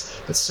pain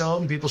points. But so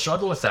many people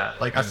struggle with that.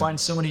 Like I find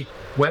so many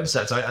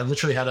websites. I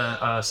literally had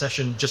a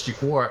session just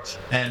before,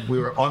 and we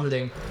were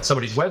auditing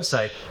somebody's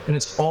website, and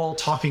it's all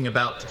talking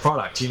about the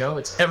product.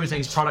 It's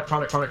everything's product.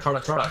 Like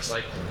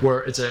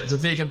it's a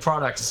vegan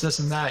product, it's this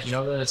and that.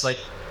 And it's like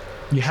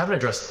you haven't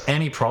addressed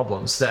any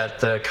problems that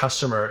the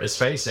customer is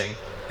facing.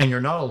 And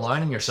you're not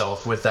aligning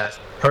yourself with that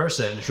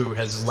person who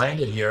has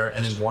landed here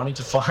and is wanting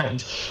to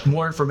find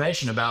more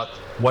information about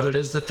what it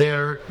is that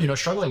they're,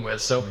 struggling with.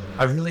 So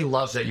I really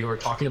love that you were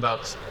talking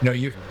about,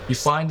 you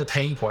find the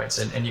pain points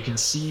and you can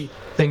see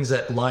things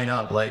that line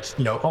up, like,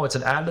 it's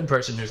an admin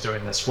person who's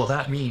doing this. Well,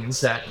 that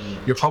means that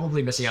you're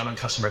probably missing out on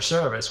customer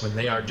service when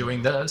they are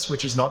doing this,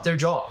 which is not their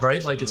job,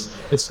 right? Like it's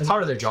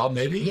part of their job,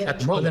 maybe. At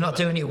the moment, they're not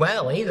doing it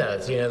well either.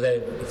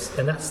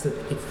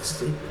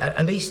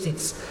 At least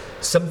it's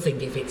something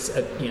if it's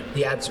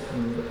the ad's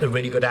a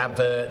really good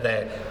advert,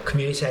 they're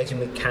communicating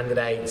with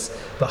candidates,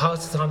 but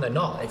half the time they're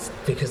not. It's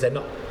because they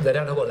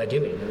don't know what they're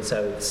doing, and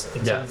so it's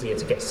easier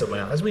to get someone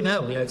else. As we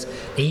know, it's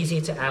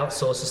easier to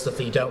outsource the stuff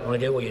that you don't want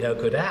to do or you're no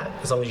good at,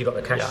 as long as you've got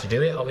the cash to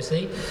do it,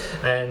 obviously,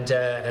 and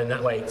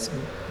that way it's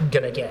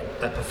going to get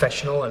a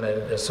professional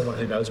and someone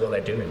who knows what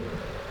they're doing.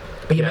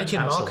 But you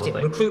mentioned marketing.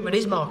 Recruitment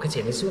is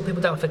marketing. This is what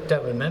people don't forget.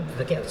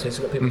 This is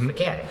what people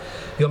forget.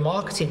 You're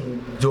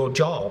marketing your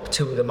job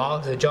to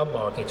the job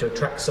market to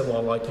attract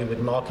someone, like you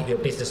would market your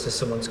business to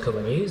someone to come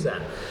and use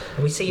that.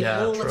 And we see it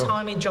all the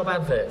time in job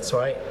adverts,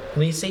 right?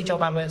 When you see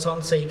job adverts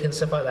on Seek and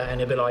stuff like that, and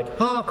you'll be like,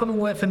 come and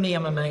work for me,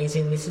 I'm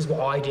amazing, this is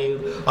what I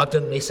do, I've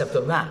done this, I've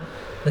done that.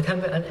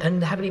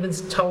 And haven't even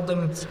told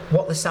them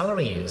what the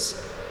salary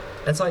is.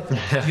 It's like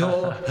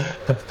your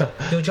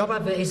job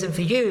advert isn't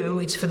for you,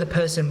 it's for the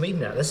person reading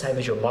that. The same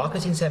as your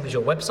marketing, same as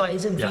your website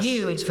isn't for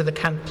you, it's for the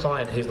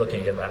client who's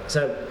looking at that.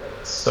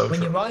 So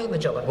when you're writing the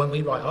job, when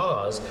we write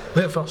ours,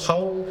 we have a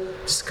whole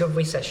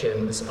discovery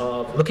sessions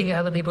of looking at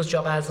other people's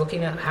job ads,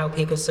 looking at how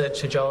people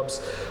search for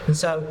jobs. And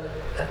so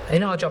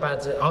in our job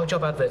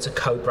adverts are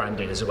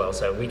co-branded as well.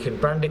 So we can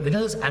brand it with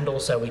us, and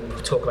also we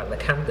talk about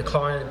the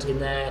client in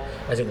there,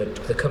 as in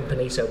the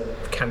company, so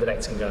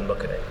candidates can go and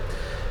look at it.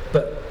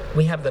 But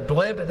we have the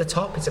blurb at the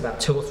top, it's about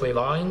 2 or 3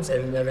 lines,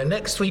 and then the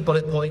next 3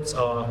 bullet points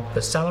are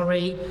the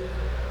salary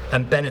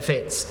and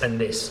benefits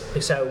and this.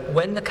 So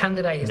when the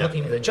candidate is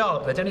looking at the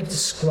job, they don't need to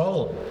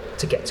scroll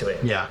to get to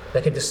it.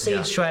 They can just see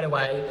it straight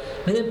away.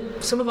 And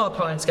then some of our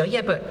clients go,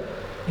 but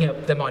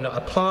they might not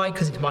apply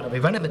because it might not be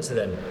relevant to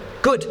them.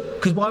 Good,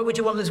 because why would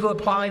you want them to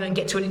apply and then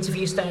get to an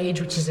interview stage,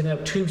 which is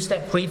 2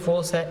 steps, 3,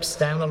 4 steps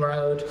down the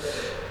road,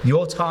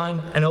 your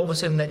time, and all of a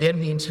sudden at the end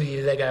of the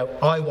interview they go,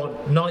 I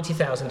want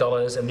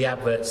 $90,000 and the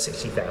advert's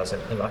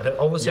 $60,000. And like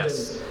all of a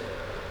sudden,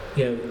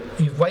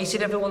 you've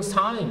wasted everyone's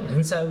time.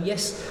 And so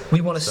yes,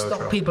 we want to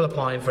stop people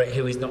applying for it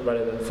who is not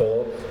relevant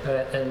for,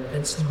 and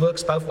it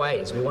works both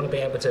ways. We want to be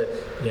able to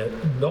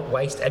not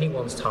waste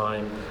anyone's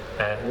time.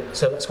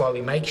 So that's why we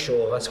make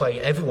sure, that's why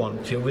everyone,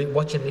 if you're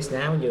watching this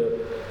now and you're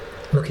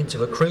looking to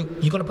recruit,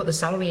 you've got to put the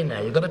salary in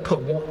there. You've got to put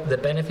what the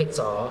benefits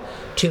are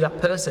to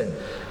that person.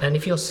 And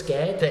if you're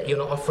scared that you're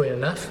not offering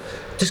enough,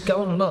 just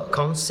go and look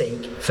on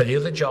Seek for the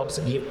other jobs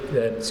that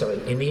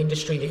in the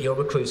industry that you're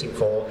recruiting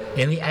for,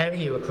 in the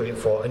area you're recruiting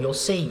for, and you'll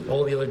see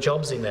all the other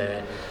jobs in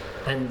there.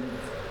 And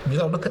you've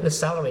got to look at the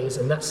salaries,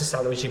 and that's the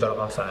salaries you've got to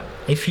offer.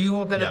 If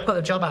you're going to put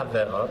a job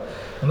advert up,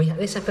 and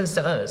this happens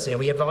to us,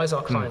 we advise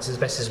our clients as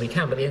best as we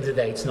can, but at the end of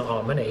the day, it's not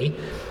our money.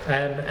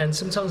 And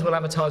sometimes we'll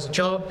advertise a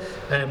job,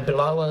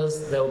 below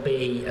us there'll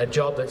be a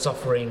job that's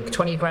offering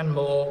 20 grand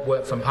more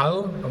work from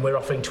home, and we're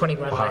offering 20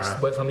 grand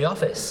less work from the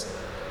office.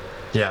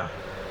 Yeah.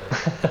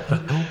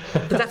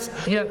 But that's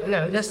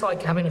that's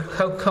like having a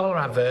Coca-Cola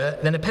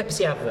advert, then a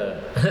Pepsi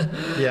advert.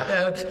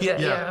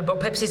 But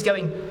Pepsi's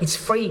going, it's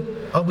free.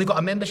 Oh, we've got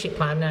a membership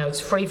plan now. It's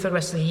free for the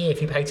rest of the year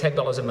if you pay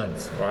 $10 a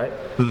month, right?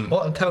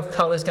 Well, and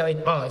Coca-Cola's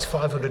going, oh, it's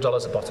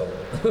 $500 a bottle.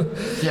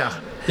 Yeah.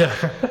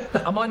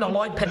 I might not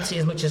like Pepsi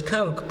as much as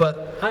Coke,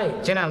 but hey,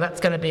 that's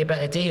going to be a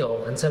better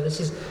deal. And so this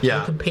is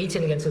we're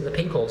competing against other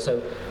people.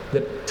 So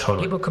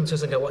people come to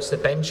us and go, what's the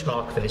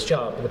benchmark for this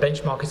job? The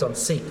benchmark is on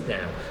Seek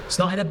now. It's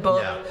not in a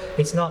book. Yeah.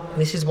 It's not.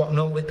 This is what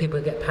normally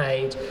people get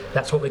paid.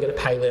 That's what we're going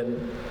to pay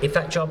them. If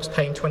that job's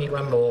paying 20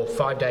 grand more,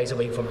 5 days a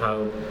week from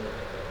home,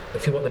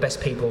 if you want the best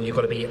people, you've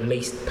got to be at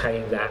least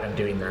paying that and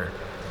doing that.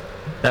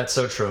 That's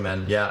so true,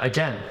 man. Yeah,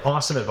 again,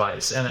 awesome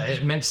advice, and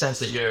it makes sense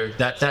that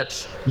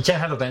that you can't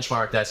have a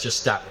benchmark that's just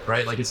static,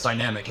 right? Like it's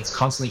dynamic, it's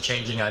constantly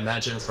changing. I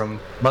imagine from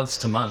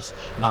month to month,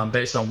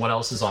 based on what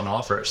else is on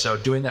offer. So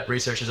doing that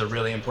research is a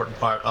really important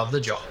part of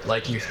the job.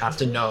 Like you have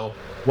to know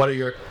what are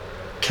your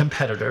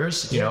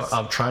competitors,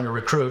 trying to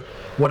recruit,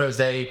 what are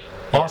they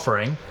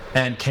offering,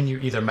 and can you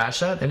either match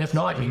that? And if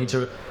not, you need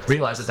to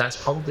realize that that's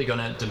probably going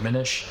to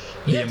diminish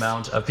the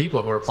amount of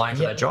people who are applying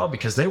for that job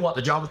because they want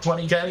the job with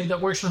 20K that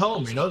works from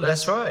home.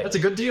 That's right. That's a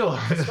good deal.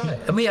 That's right.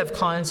 And we have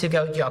clients who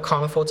go, I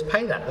can't afford to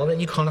pay that. Well, then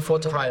you can't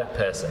afford to hire that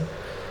person.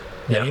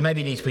 You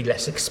maybe need to be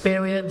less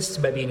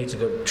experienced. Maybe you need to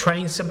go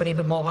train somebody a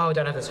bit more. I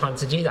don't have the time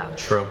to do that.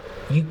 True.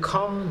 You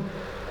can't.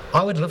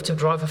 I would love to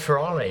drive a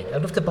Ferrari.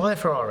 I'd love to buy a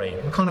Ferrari.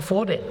 I can't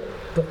afford it.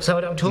 So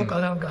I don't talk.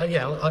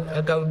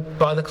 I go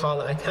buy the car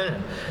that I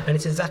can, and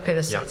it's exactly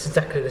the same. It's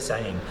exactly the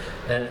same.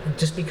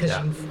 Just because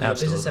you're a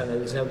business owner,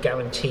 there's no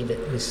guarantee that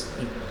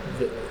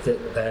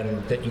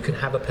that you can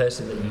have a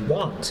person that you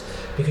want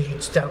because you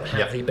just don't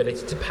have the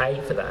ability to pay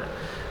for that.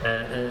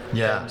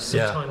 And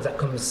sometimes that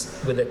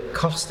comes with a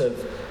cost of,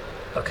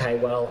 okay,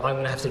 well, I'm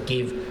going to have to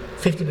give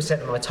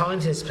 50% of my time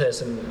to this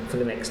person for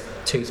the next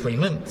 2-3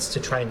 months to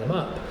train them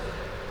up.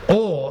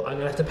 Or I'm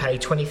going to have to pay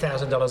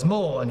 $20,000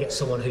 more and get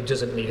someone who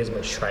doesn't need as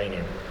much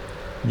training.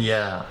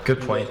 Yeah,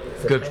 good point.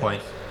 Good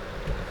point.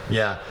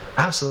 Yeah,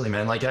 absolutely,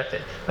 man. Like,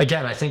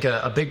 again, I think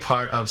a big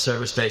part of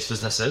service-based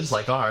businesses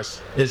like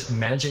ours is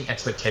managing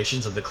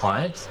expectations of the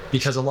client,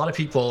 because a lot of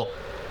people,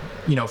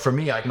 for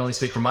me, I can only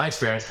speak from my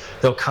experience,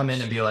 they'll come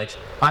in and be like,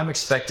 I'm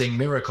expecting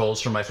miracles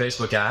from my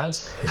Facebook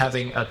ads,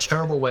 having a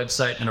terrible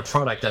website and a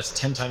product that's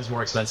 10 times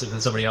more expensive than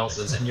somebody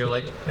else's. And you're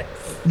like,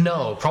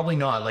 no, probably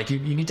not. Like you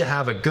need to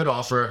have a good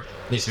offer,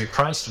 it needs to be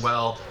priced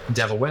well, and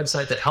to have a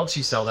website that helps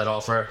you sell that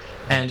offer.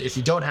 And if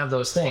you don't have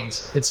those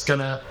things,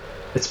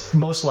 it's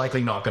most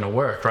likely not going to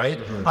work, right?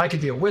 Mm-hmm. I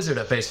could be a wizard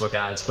at Facebook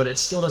ads, but it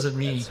still doesn't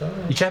mean,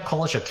 you can't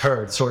polish a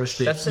turd, so to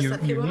speak.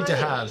 You need to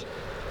have...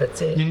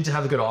 That's it. You need to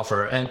have a good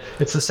offer, and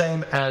it's the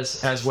same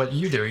as what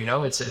you do.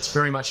 It's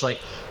very much like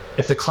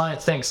if the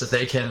client thinks that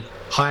they can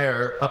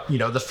hire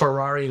the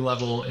Ferrari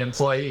level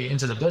employee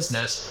into the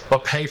business,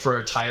 but pay for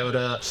a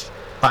Toyota,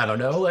 I don't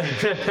know,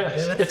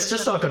 it's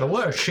just not going to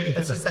work.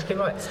 That's exactly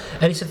right.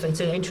 And it's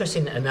an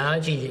interesting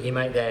analogy that you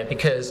make there,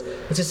 because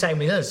it's the same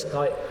with us.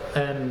 Like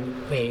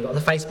you've got the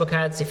Facebook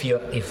ads if your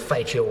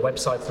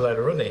website's a load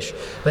of rubbish.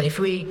 But if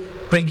we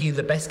bring you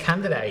the best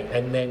candidate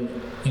and then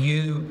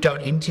you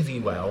don't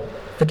interview well,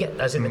 forget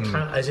as in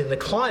the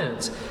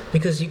client,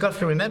 because you've got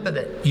to remember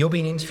that you're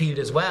being interviewed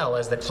as well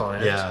as the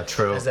client. Yeah,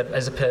 true. As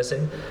a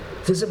person,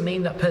 doesn't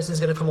mean that person's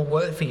going to come and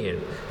work for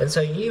you. And so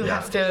you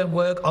have to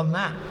work on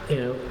that.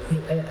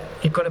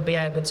 You've got to be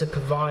able to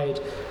provide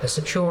a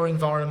secure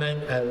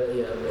environment.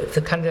 If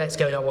the candidate's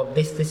going, I want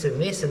this, this, and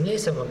this, and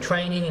this, and I'm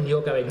training, and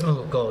you're going,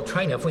 oh God,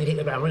 training, I thought you'd hit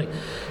the ground running.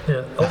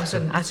 All of a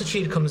sudden,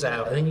 attitude comes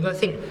out, and then you've got to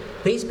think,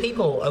 these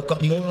people have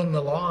got more on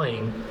the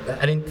line.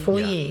 An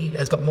employee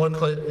has got more.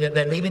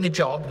 They're leaving the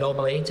job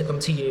normally to come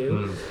to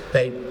you.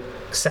 They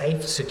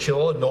safe,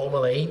 secure,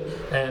 normally,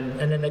 and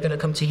then they're going to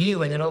come to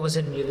you, and then all of a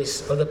sudden you're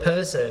this other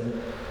person.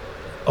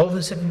 All of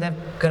a sudden they're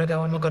going to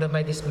go, oh my God, I've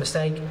made this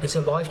mistake. It's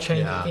a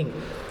life-changing thing.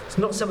 It's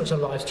not so much a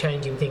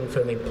life-changing thing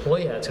for an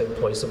employer to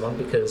employ someone,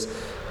 because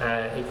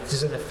it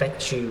doesn't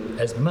affect you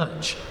as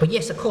much. But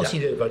yes, of course you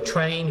do. You've got to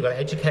train, you've got to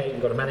educate,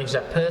 you've got to manage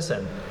that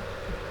person.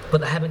 But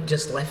they haven't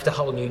just left a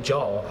whole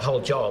job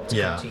to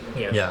come to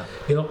you.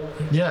 You're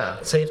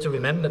not, so you have to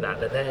remember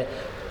that they're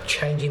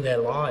changing their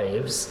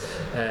lives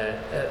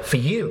for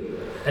you.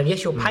 And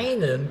yes, you're paying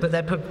them, but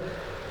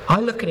I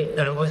look at it,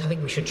 and I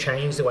think we should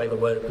change the way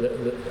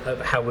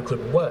how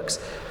recruitment works.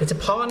 It's a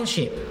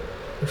partnership.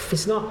 If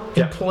it's not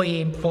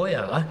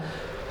employee-employer,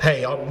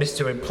 hey, I'm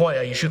Mr.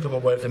 Employer, you should come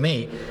and work for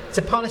me. It's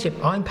a partnership.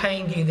 I'm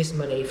paying you this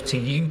money to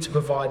you to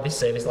provide this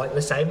service, like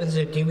the same as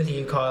I do with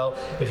you, Kyle.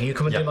 If you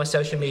come and do my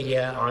social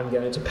media, I'm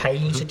going to pay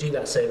you to do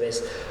that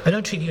service. I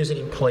don't treat you as an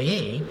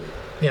employee.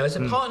 It's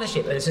a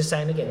partnership, and it's the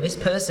same again. This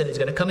person is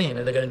going to come in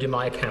and they're going to do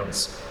my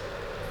accounts.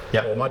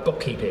 or my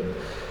bookkeeping.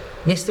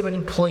 Yes, they're an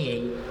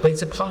employee, but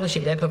it's a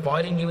partnership. They're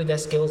providing you with their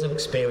skills and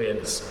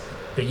experience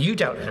that you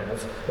don't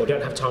have or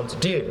don't have time to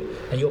do,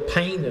 and you're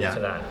paying them for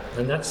that.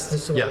 And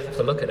that's the way you have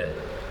to look at it.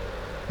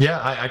 Yeah,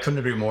 I couldn't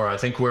agree more. I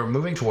think we're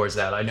moving towards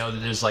that. I know that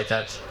there's like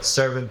that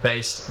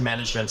servant-based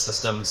management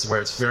systems where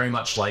it's very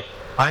much like,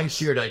 I'm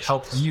here to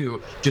help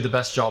you do the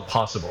best job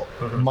possible.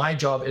 My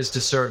job is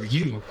to serve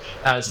you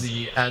as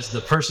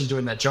the person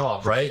doing that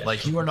job, right?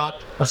 Like, you are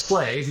not a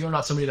slave. You are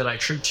not somebody that I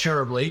treat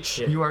terribly.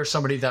 You are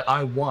somebody that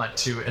I want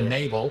to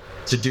enable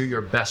to do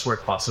your best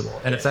work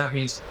possible. And if that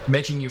means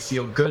making you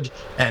feel good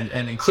and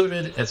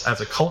included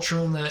as a culture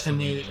in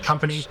the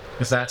company,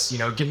 if that's,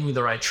 giving you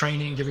the right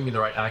training, giving you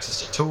the right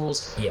access to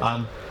tools,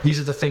 these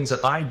are the things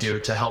that I do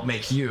to help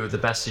make you the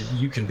best that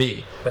you can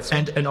be.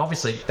 And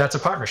obviously that's a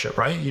partnership,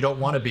 right? You don't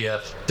want to be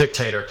a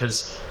dictator,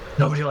 because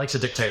nobody likes a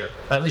dictator.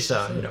 At least,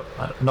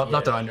 not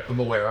that I'm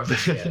aware of.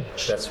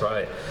 That's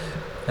right.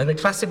 And the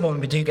classic one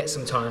we do get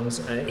sometimes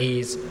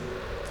is,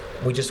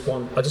 I just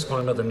want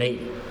another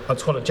me. I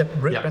just want to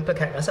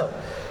replicate myself.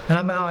 And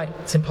I'm like,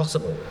 it's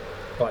impossible.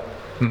 Like,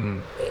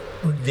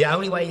 the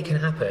only way it can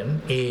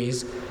happen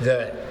is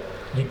that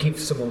you give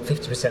someone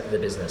 50% of the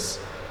business.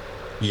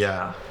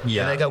 Yeah.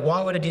 And they go,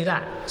 why would I do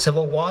that? So,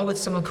 well, why would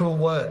someone come and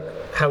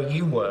work how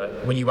you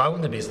work when you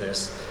own the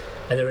business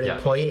and they're an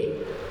employee?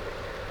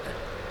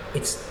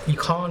 You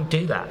can't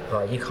do that,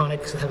 right? You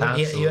can't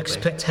your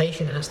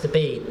expectation has to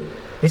be,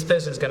 this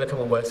person's going to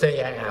come and work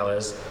 38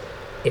 hours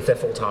if they're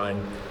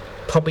full-time.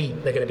 Probably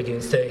they're going to be doing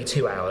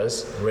 32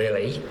 hours,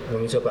 really,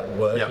 when we talk about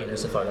working and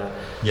stuff like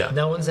that.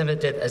 No one's ever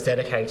as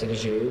dedicated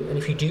as you. And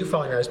if you do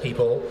find those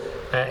people,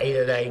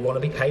 either they want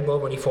to be paid more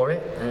money for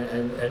it,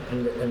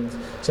 and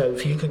so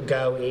if you can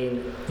go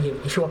in,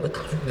 if you want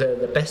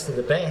the best of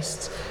the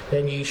best,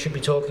 then you should be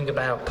talking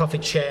about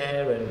profit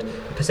share and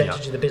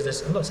percentage of the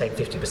business. I'm not saying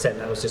 50%.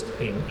 That was just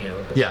being,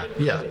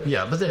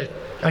 But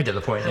I get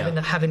the point.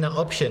 Having that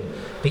option,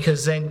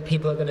 because then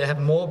people are going to have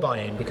more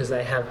buy-in, because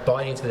they have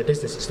buy-in to the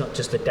business. It's not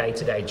just a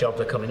day-to-day job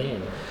they're coming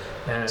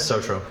in.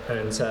 So true.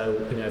 And so,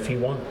 if you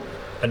want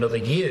another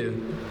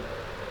you,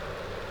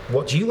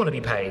 what do you want to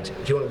be paid? Do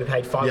you want to be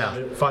paid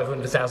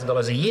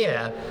 $500,000 a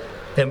year?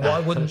 Then why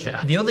wouldn't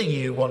the other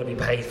you want to be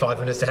paid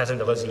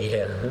 $500,000 a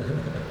year?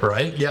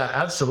 Right? Yeah,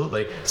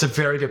 absolutely. It's a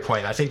very good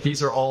point. I think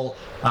these are all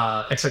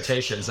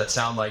expectations that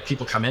sound like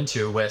people come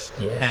into with,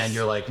 and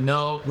you're like,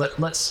 no,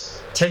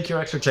 let's take your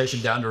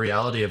expectation down to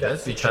reality a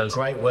bit, because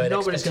great word.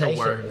 Nobody's going to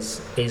work.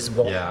 Is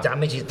what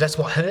damages. That's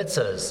what hurts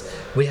us.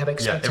 We have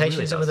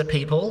expectations of other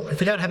people. If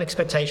we don't have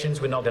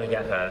expectations, we're not going to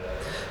get hurt.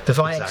 If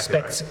I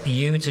expect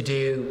you to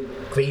do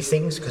these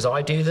things because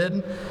I do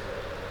them,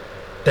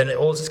 then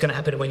all that's going to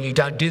happen when you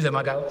don't do them,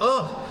 I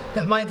go,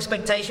 my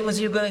expectation was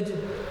you're going to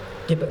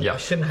do. But I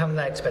shouldn't have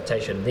that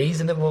expectation.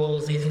 These are the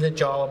rules, these are the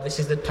job, this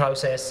is the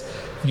process,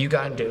 you go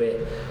and do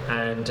it.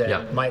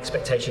 And my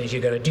expectation is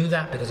you're going to do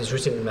that because it's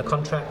written in the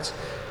contract.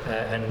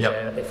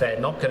 If they're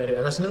not going to do it,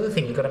 and that's another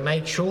thing, you've got to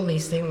make sure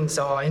these things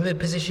are in the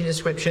position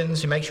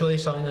descriptions, you make sure they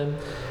sign them,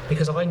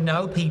 because I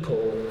know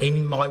people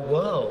in my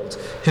world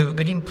who have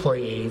been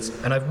employees,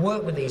 and I've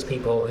worked with these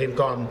people who've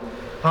gone,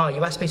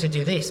 you asked me to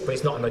do this, but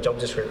it's not in my job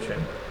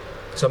description,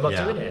 so I'm not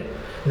doing it.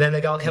 And then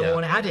they go, okay, well, I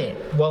want to add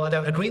it. Well, I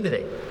don't agree with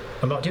it.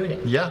 I'm not doing it.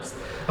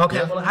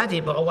 Okay, well, add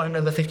it, but I want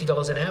another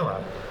 $50 an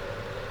hour.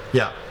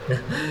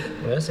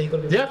 So you've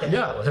got to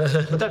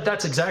be But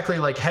that's exactly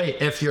like, hey,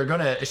 if you're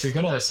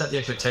gonna set the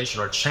expectation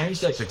or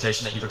change the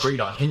expectation that you've agreed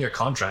on in your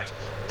contract,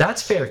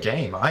 that's fair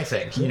game, I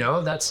think.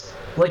 That's,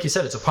 like you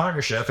said, it's a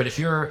partnership, and if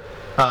you're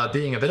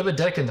being a bit of a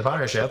dick in the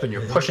partnership and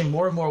you're pushing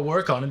more and more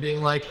work on and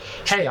being like,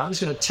 hey, I'm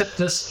just going to tip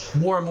this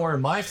more and more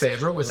in my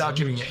favor without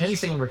giving you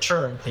anything in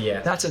return,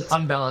 that's an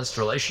unbalanced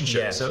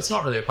relationship. So it's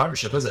not really a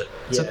partnership, is it?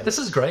 So this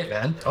is great,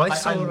 man.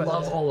 I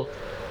love all.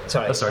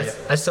 I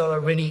saw a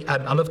really,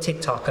 I love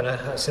TikTok, and I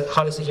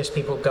highly suggest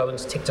people go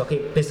into TikTok.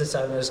 Business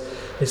owners,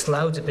 there's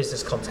loads of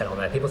business content on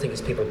there. People think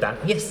it's people that,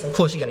 yes, of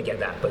course you're going to get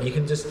that, but you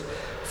can just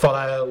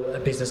follow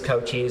business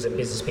coaches and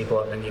business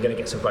people, and you're going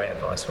to get some great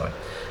advice, right?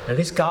 And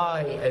this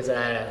guy is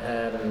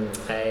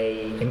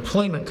a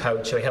employment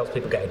coach, so he helps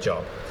people get a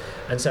job.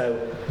 And so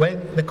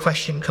when the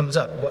question comes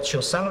up, what's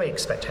your salary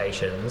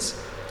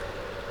expectations?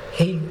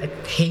 He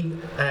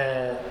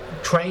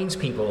trains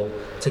people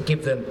to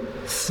give them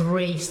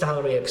 3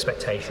 salary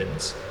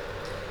expectations.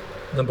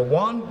 Number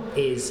 1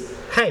 is,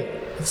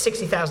 hey, it's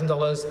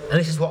 $60,000 and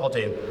this is what I'll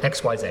do,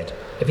 X, Y, Z.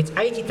 If it's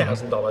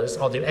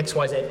 $80,000, I'll do X,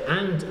 Y, Z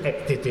and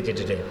X.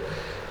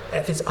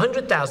 If it's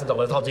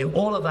 $100,000, I'll do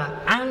all of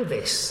that and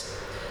this.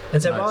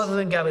 And so rather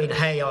than going,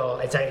 hey, I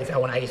want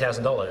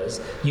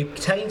 $80,000, you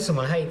telling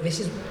someone, hey, this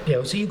is,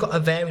 so you've got a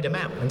varied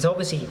amount. And so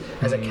obviously,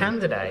 as a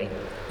candidate,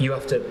 you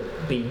have to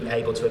be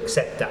able to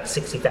accept that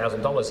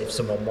 $60,000 if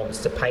someone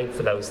wants to pay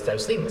for those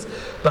things.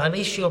 But at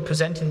least you're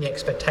presenting the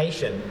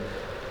expectation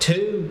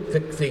to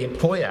the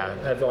employer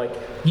of, like,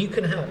 you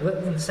can have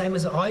the same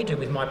as I do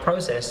with my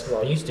process.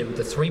 Well, I used to with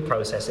the 3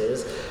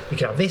 processes. You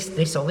can have this,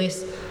 this, or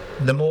this.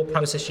 The more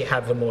process you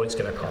have, the more it's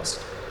going to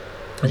cost.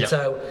 And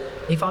so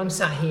if I'm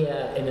sat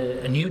here in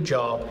a new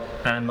job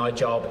and my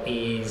job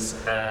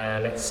is,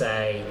 let's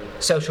say,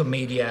 social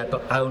media,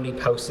 but only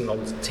posting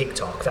on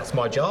TikTok, that's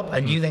my job.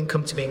 And you then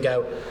come to me and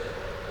go,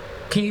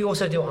 can you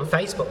also do it on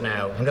Facebook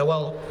now? And go,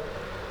 well,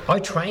 I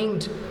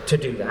trained to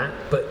do that,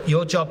 but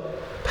your job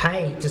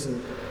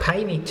doesn't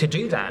pay me to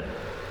do that.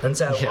 And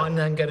so I'm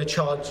then going to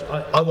charge,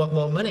 I want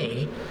more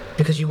money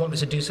because you want me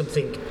to do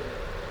something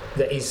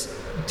that is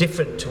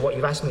different to what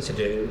you've asked me to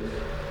do.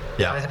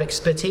 I have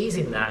expertise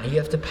in that, and you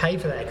have to pay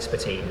for that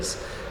expertise.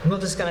 I'm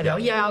not just going to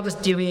go, I'll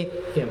just do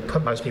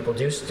it. Most people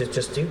do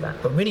just do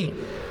that. But really,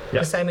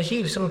 the same as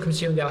you, if someone comes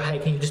to you and go, hey,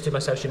 can you just do my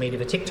social media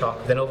for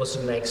TikTok? Then all of a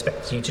sudden they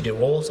expect you to do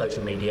all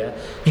social media.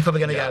 You're probably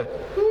going to go,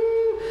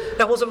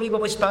 that wasn't really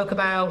what we spoke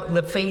about.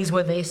 The fees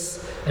were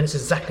this. And it's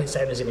exactly the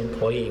same as an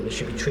employee. We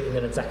should be treating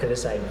them exactly the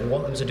same. We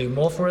want them to do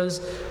more for us.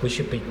 We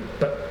should be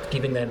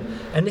giving them,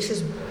 and this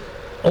is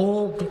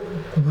all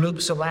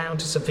loops around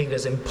to something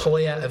as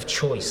employer of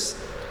choice.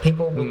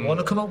 People will want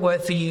to come and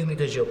work for you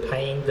because you're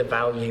paying the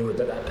value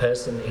that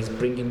person is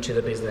bringing to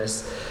the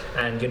business,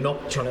 and you're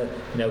not trying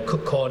to,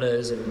 cut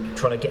corners and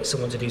trying to get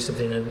someone to do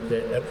something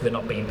that they're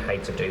not being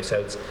paid to do.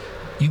 So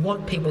you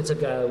want people to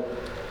go,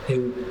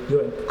 who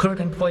your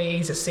current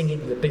employees are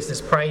singing the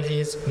business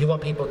praises. You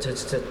want people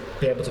to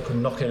be able to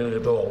come knocking on the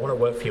door. I want to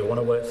work for you. I want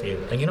to work for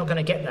you. And you're not going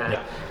to get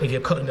that if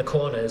you're cutting the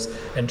corners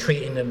and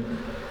treating them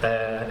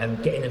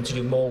and getting them to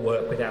do more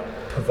work without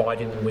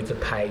providing them with the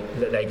pay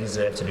that they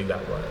deserve to do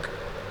that work.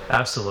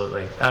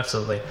 Absolutely.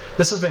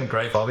 This has been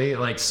great, Bobby.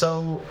 Like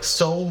so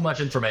much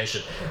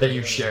information that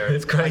you've shared.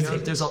 It's crazy.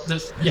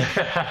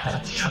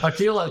 I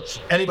feel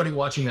like anybody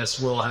watching this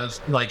will have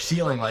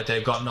feeling like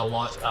they've gotten a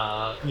lot.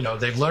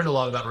 They've learned a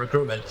lot about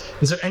recruitment.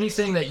 Is there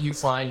anything that you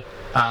find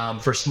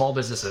for small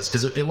businesses?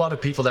 Because a lot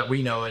of people that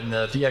we know in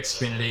the VX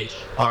community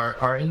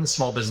are in the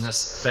small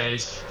business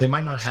phase. They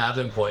might not have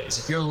employees.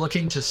 If you're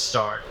looking to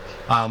start,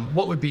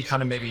 what would be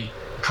kind of maybe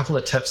a couple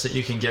of tips that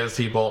you can give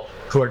people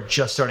who are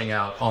just starting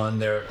out on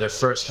their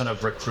first kind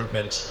of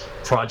recruitment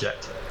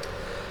project?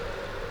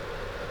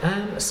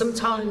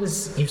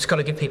 Sometimes you've just got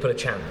to give people a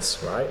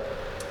chance, right?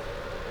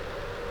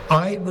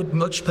 I would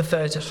much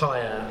prefer to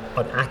hire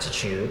on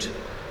attitude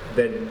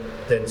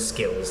than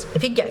skills.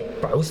 If you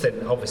get both,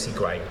 then obviously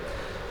great.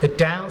 The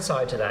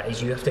downside to that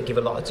is you have to give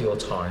a lot of your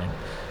time.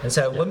 And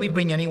so when we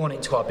bring anyone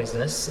into our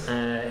business,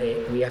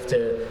 we have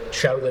to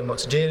show them what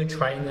to do,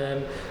 train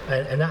them,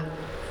 and that,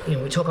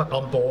 we talk about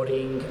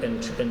onboarding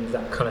and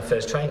that kind of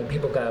first training.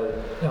 People go,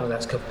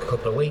 that's a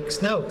couple of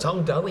weeks. No, it's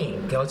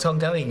ongoing. It's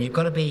ongoing. You've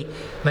got to be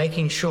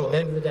making sure at the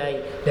end of the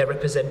day they're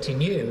representing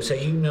you. So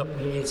you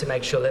need to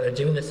make sure that they're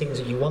doing the things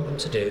that you want them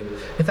to do.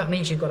 If that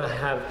means you've got to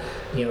have,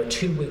 a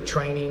 2-week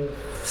training,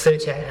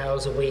 38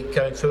 hours a week,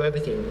 going through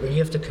everything, then you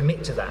have to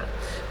commit to that.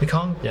 We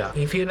can't.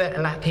 If you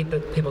allow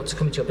people to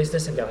come into your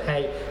business and go,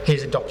 hey,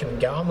 here's a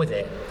document, get on with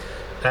it.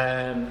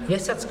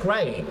 Yes, that's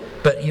great,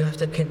 but you have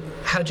to.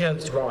 How do you know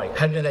it's right?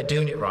 How do you know they're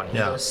doing it right? You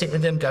got to sit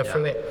with them, go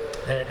through it,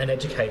 and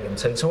educate them.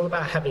 So it's all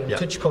about having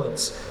touch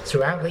points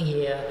throughout the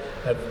year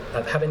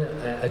of having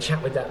a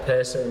chat with that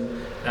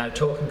person,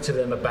 talking to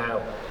them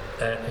about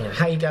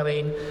how you're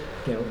going,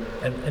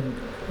 and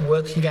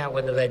working out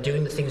whether they're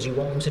doing the things you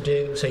want them to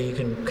do, so you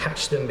can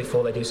catch them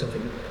before they do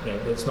something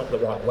that's not the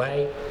right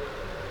way.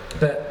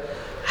 But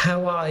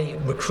how I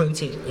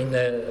recruited in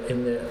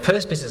the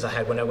first business I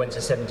had when I went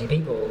to 70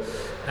 people,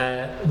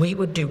 we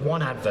would do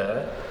one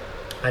advert,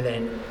 and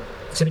then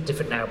it's a bit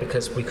different now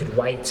because we could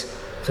wait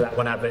for that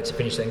one advert to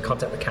finish, then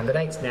contact the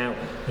candidates. Now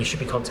you should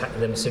be contacting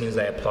them as soon as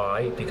they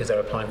apply because they're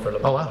applying for a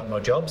lot more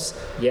jobs.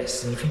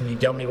 Yes, and you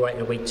don't need to wait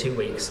a week, 2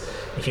 weeks.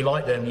 If you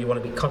like them, you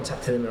want to be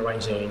contacting them and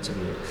arranging an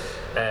interview.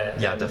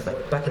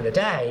 Definitely. Back in the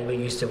day, we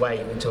used to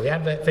wait until the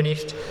advert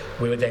finished.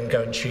 We would then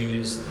go and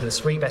choose the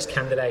 3 best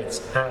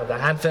candidates out of the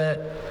advert.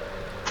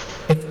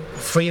 If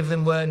 3 of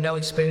them were no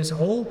experience at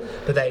all,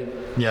 but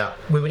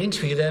we would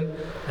interview them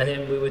and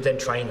then we would then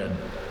train them.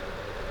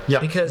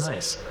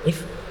 Because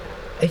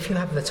if you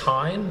have the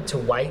time to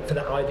wait for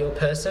that ideal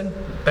person,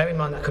 bear in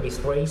mind that could be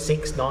 3,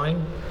 6,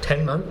 9,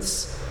 10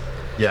 months.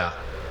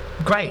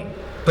 Great.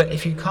 But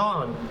if you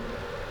can't,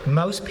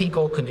 most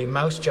people can do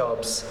most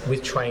jobs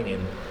with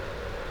training.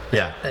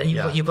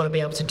 You've got to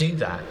be able to do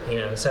that.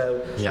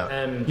 So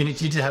you need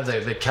to have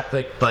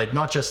the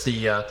not just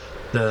the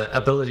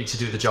ability to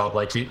do the job.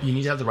 You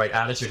need to have the right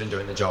attitude in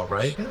doing the job,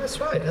 right? Yeah, that's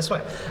right.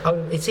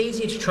 It's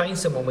easier to train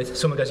someone with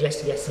someone goes,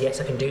 yes,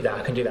 I can do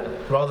that,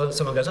 rather than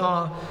someone goes,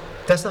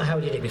 that's not how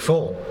we did it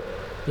before.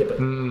 Yeah, but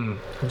I'm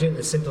doing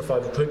the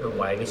simplified recruitment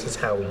way. This is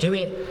how we do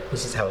it.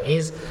 This is how it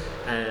is,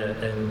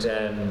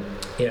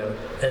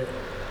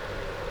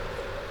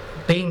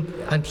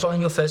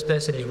 employing your first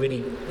person is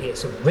really,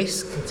 it's a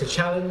risk, it's a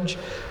challenge,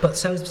 but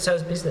so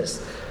is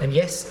business. And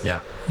yes,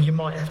 you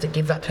might have to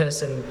give that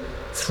person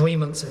 3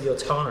 months of your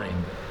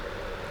time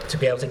to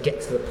be able to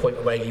get to the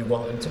point where you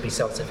want them to be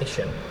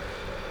self-sufficient.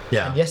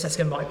 And yes, that's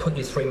going to might put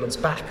you 3 months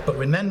back, but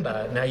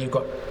remember, now you've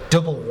got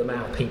double the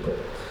amount of people.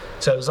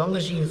 So as long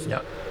as you've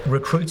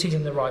recruited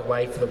in the right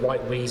way for the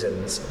right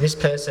reasons, this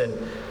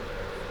person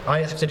I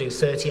have to do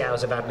 30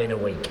 hours of admin a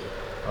week.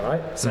 All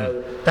right?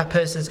 So that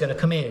person's going to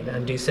come in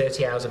and do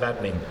 30 hours of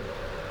admin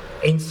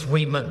in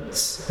 3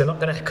 months. They're not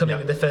going to come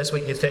in the first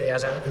week, do 30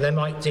 hours. They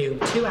might do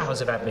 2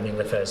 hours of admin in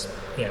the first,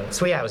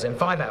 3 hours, and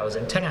 5 hours,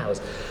 and 10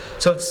 hours.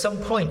 So at some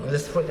point,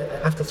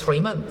 after 3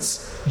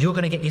 months, you're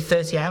going to get your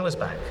 30 hours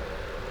back.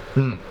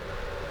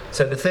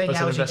 So the 30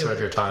 hours you do, of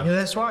your time.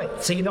 That's right.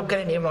 So you're not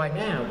getting it right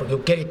now, but you'll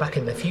get it back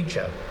in the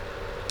future.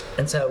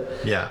 And so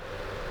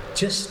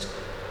just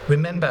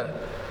remember,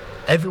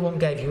 everyone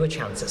gave you a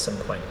chance at some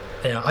point.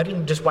 I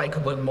didn't just wake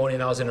up one morning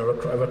and I was a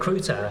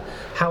recruiter.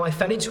 How I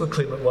fell into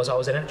recruitment was I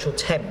was an actual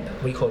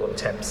temp. We call them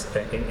temps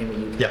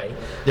in the UK.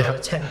 I was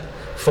a temp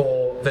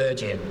for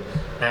Virgin.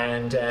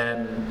 And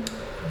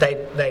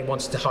they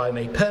wanted to hire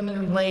me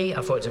permanently.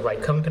 I thought it was a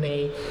great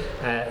company.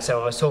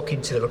 So I was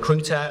talking to the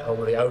recruiter, or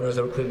the owner of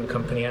the recruitment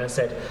company, and I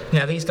said,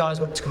 these guys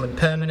want to come in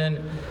permanent.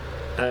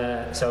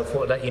 So I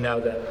thought I'd let you know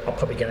that I'm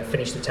probably going to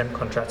finish the temp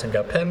contract and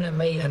go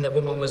permanently. And the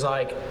woman was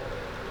like,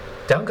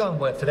 don't go and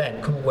work for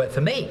them, come and work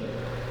for me.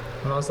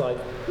 And I was like,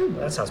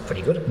 that sounds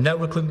pretty good. No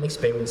recruitment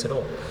experience at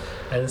all.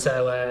 And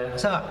so I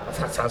said,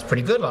 that sounds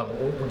pretty good. I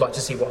would like to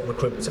see what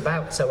recruitment's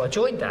about. So I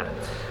joined that.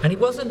 And it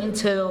wasn't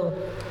until,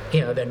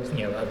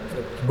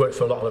 I've worked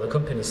for a lot of other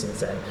companies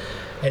since then.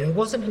 And it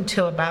wasn't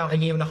until about a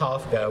year and a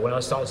half ago when I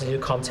started to do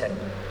content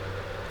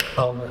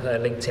on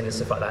LinkedIn and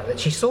stuff like that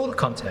she saw the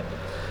content.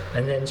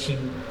 And then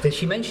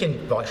she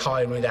mentioned like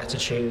hiring with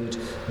attitude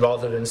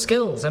rather than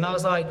skills. And I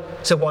was like,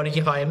 so why did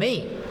you hire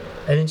me?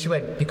 And then she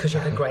went, because you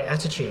had a great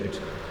attitude.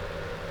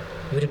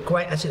 You had a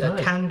great attitude,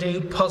 a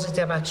can-do,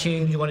 positive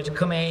attitude. You wanted to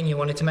come in, you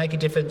wanted to make a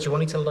difference, you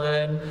wanted to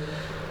learn.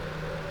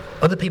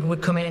 Other people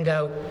would come in and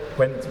go,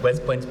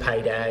 when's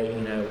payday?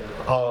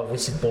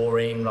 This is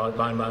boring, like,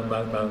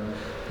 moan.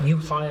 You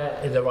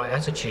hire the right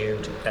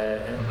attitude,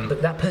 but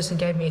that person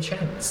gave me a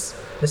chance.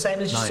 The same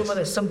as someone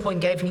at some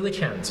point gave you a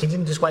chance. You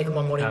didn't just wake up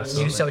one morning and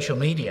use social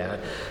media.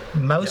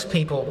 Most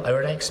people are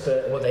an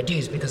expert at what they do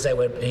is because they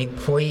were an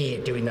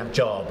employee doing that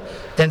job,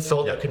 then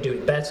thought they could do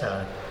it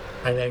better,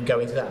 and then go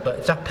into that. But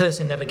if that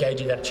person never gave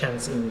you that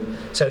chance in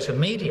social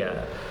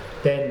media,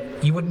 then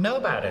you wouldn't know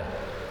about it.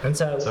 And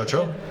so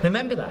true.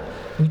 Remember that.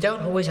 You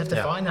don't always have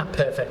to find that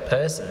perfect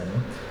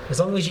person. As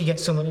long as you get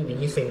someone in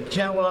and you think, do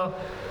you know what?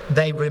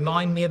 They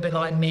remind me a bit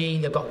like me,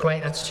 they've got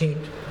great attitude.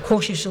 Of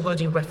course you still got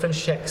to do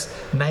reference checks,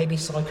 maybe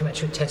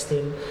psychometric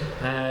testing,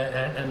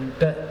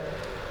 but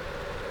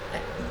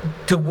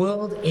the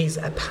world is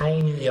a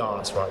pain in the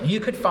arse, right? You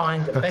could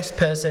find the best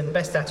person,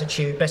 best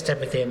attitude, best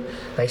everything.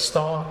 They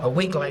start a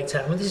week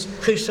later, this is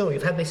a true story,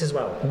 we've had this as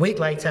well. A week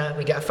later,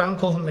 we get a phone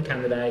call from the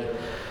candidate.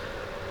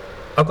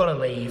 I've got to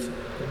leave.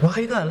 Why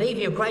are you going to leave?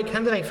 You're a great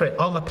candidate for it.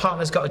 Oh, my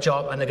partner's got a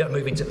job and they're going to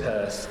move into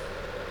Perth.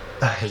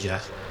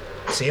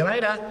 See you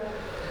later.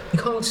 You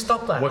can't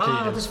stop that.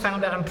 I just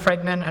found out I'm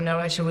pregnant and now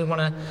actually we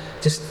want to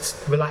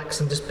just relax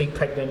and just be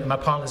pregnant and my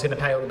partner's going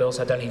to pay all the bills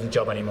so I don't need a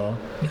job anymore.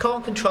 You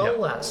can't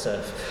control that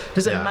stuff.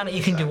 Doesn't matter.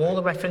 You can do all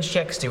the reference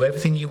checks, do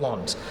everything you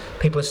want.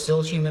 People are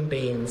still human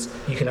beings.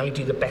 You can only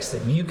do the best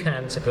that you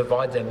can to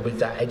provide them with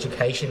that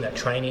education, that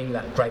training,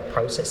 that great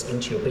process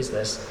into your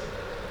business.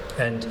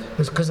 And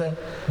because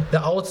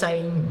the old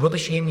saying,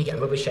 rubbish in, you get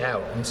rubbish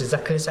out. And it's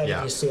exactly the same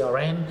with your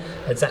CRM,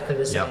 exactly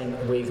the same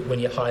with when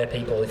you hire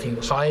people. If you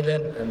hire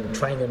them and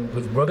train them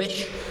with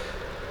rubbish,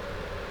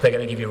 they're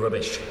going to give you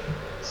rubbish.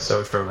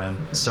 So true, man.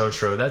 So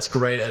true. That's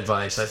great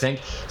advice. I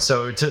think,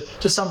 so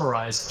to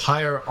summarize,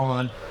 hire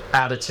on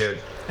attitude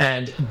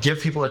and give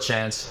people a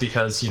chance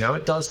because,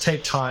 it does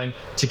take time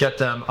to get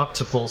them up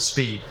to full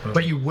speed,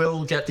 but you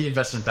will get the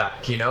investment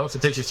back. If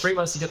it takes you 3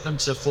 months to get them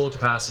to full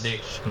capacity,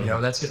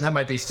 that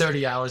might be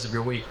 30 hours of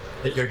your week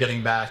that you're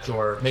getting back,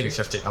 or maybe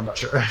 50, I'm not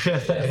sure.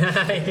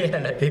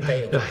 It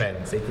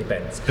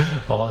depends.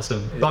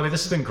 Awesome. Bobby,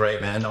 this has been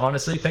great, man.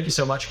 Honestly, thank you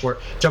so much for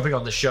jumping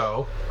on the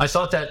show. I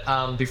thought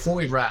that before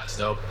we wrapped,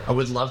 though, I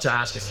would love to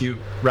ask a few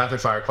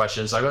rapid fire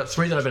questions. I've got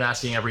 3 that I've been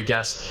asking every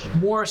guest,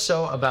 more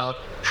so about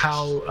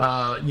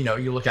how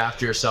you look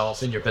after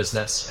yourself in your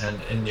business and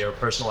in your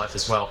personal life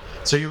as well.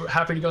 So you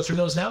happy to go through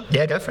those now?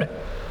 Yeah, go for it.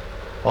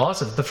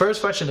 Awesome. The first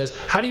question is,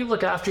 how do you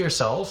look after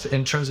yourself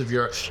in terms of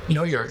your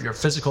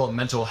physical and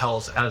mental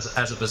health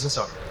as a business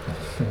owner?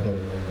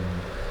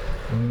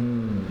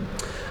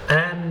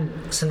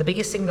 So the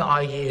biggest thing that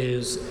I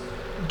use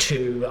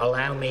to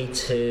allow me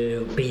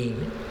to be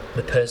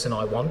the person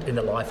I want in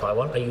the life I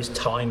want, I use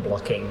time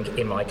blocking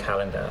in my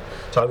calendar.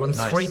 So I run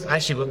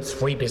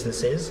three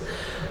businesses,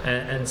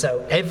 and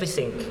so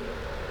everything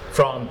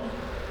from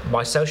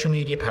my social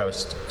media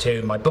post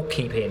to my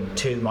bookkeeping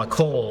to my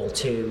call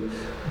to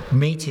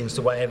meetings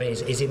to whatever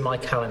it is in my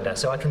calendar.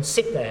 So I can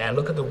sit there and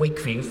look at the week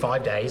view,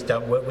 5 days,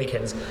 don't work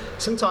weekends,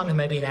 sometimes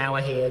maybe an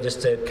hour here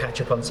just to catch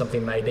up on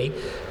something maybe,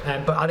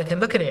 but I can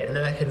look at it and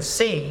then I can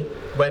see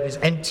where there's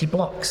empty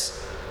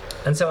blocks.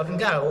 And so I can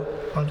go,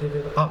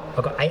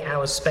 I've got 8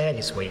 hours spare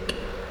this week.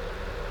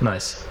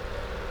 Nice.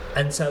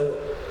 And so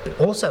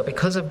also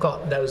because I've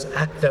got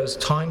those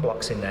time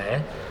blocks in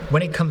there,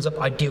 when it comes up,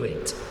 I do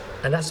it.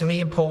 And that's really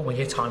important when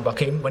you're time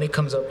blocking. When it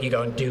comes up, you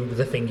go and do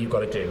the thing you've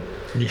got to do.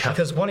 Yeah.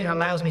 Because what it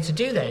allows me to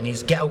do then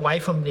is get away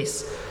from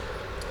this,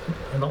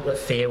 not the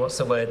fear, what's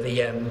the word, the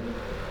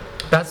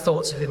bad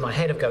thoughts in my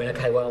head of going,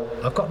 okay, well,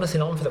 I've got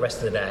nothing on for the rest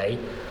of the day.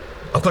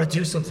 I've got to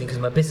do something because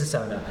I'm a business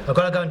owner. I've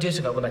got to go and do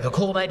something. I've got to make a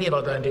call maybe, I've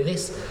got to go and do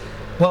this.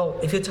 Well,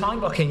 if you're time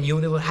blocking, you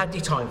will have had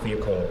your time for your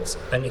calls.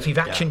 And if you've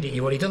actioned it,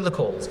 you've already done the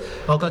calls.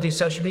 I've got to do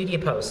social media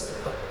posts.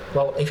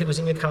 Well, if it was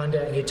in your calendar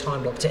and you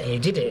time blocked it and you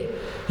did it,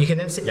 you can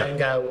then sit there and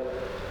go,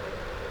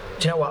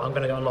 do you know what, I'm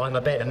going to go and lie in my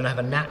bed. I'm going to have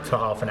a nap for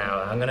half an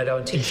hour. I'm going to go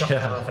and TikTok for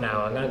half an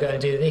hour. I'm going to go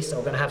and do this.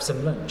 I'm going to have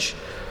some lunch.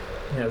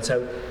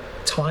 So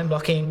time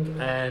blocking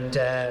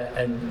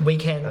and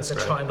weekends, I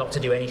try not to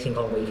do anything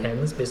on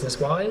weekends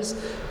business-wise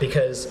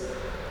because,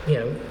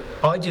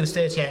 I do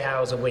 38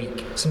 hours a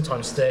week,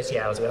 sometimes 30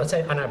 hours a week. I'd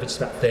say on average it's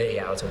about 30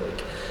 hours a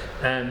week.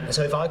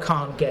 So if I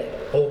can't get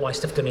all my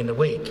stuff done in the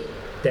week,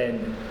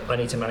 then I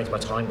need to manage my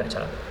time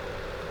better.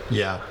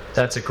 Yeah,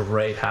 that's a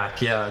great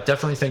hack. Yeah,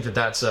 definitely think that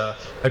that's a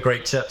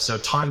great tip. So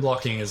time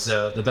blocking is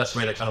the best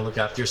way to kind of look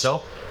after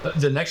yourself.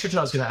 The next question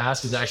I was going to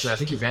ask is actually, I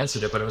think you've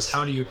answered it, but it was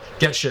how do you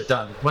get shit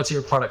done? What's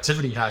your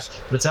productivity hack?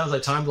 But it sounds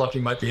like time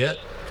blocking might be it.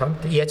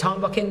 Yeah,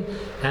 time blocking,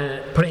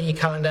 put it in your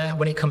calendar.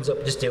 When it comes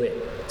up, just do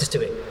it. Just do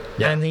it.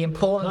 Yeah. And the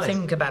important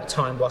thing about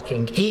time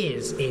blocking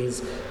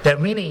is that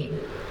really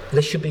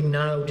there should be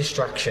no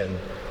distraction.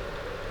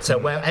 So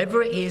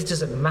wherever it is,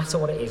 doesn't matter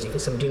what it is. If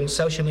it's I'm doing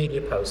social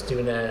media posts,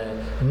 doing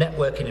a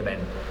networking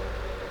event,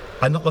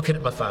 I'm not looking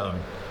at my phone.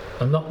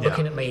 I'm not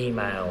looking at my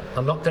email.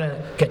 I'm not going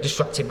to get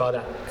distracted by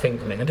that thing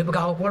coming. And people go,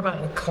 oh, what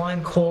about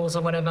client calls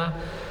or whatever?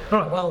 All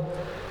right, well,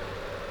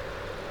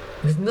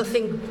 there's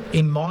nothing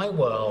in my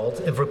world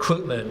of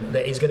recruitment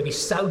that is going to be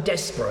so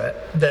desperate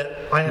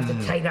that I have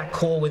to take that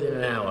call within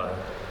an hour.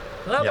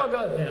 Oh my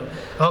God,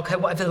 okay,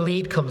 whatever the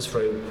lead comes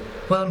through.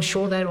 Well, I'm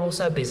sure they're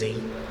also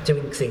busy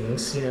doing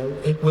things.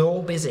 We're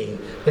all busy.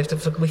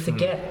 We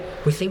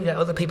forget. We think that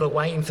other people are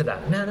waiting for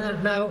that.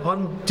 No.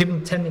 I'm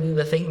doing 10 million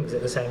other things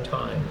at the same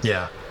time.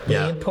 Yeah.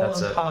 The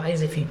important part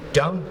is if you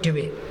don't do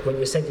it when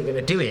you said you're going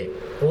to do it,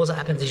 all that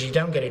happens is you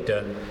don't get it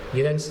done.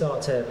 You then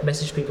start to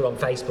message people on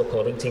Facebook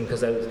or LinkedIn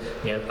because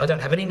I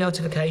don't have any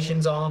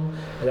notifications on.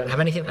 I don't have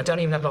anything. I don't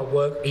even have my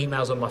work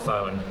emails on my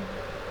phone.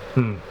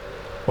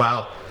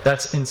 Wow.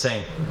 That's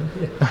insane.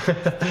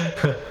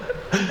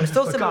 I'm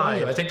still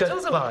surviving. I think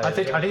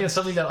it's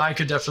something that I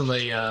could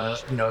definitely,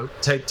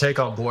 take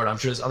on board. I'm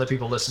sure there's other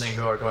people listening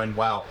who are going,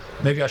 "Wow,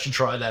 maybe I should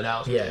try that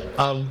out." Yeah.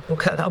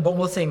 One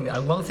more thing.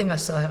 One thing I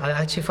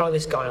actually follow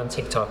this guy on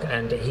TikTok,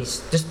 and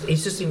he's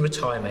just in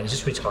retirement. He's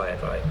just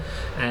retired, right?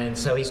 And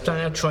so he's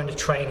now trying to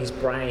train his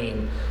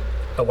brain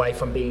away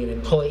from being an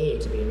employee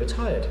to being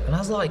retired. And I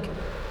was like,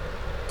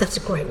 that's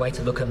a great way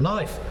to look at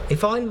life.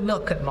 If I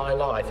look at my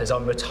life as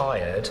I'm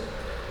retired,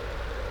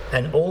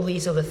 and all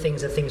these other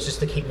things are things just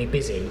to keep me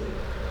busy,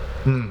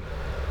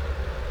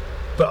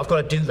 but I've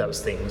got to do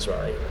those things,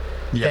 right?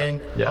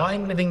 Then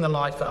I'm living the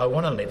life that I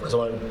want to live because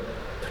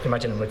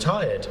imagine I'm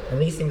retired,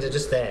 and these things are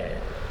just there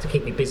to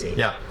keep me busy.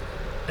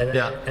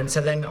 And so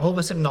then all of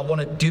a sudden I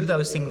want to do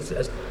those things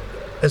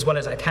as well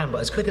as I can, but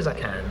as quick as I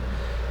can,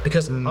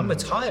 because I'm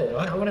retired.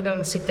 I want to go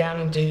and sit down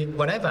and do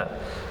whatever.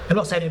 I'm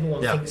not saying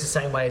everyone thinks the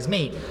same way as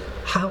me.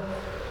 How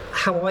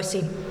I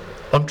see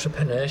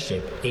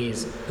entrepreneurship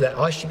is that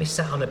I should be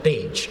sat on a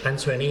beach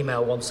answering an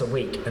email once a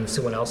week and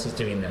someone else is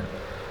doing that.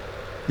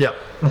 Yeah.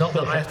 Not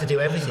that I have to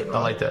do everything. Right?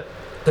 I like that.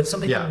 But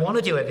some people want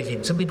to do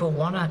everything. Some people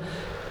want to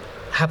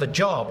have a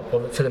job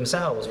for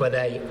themselves where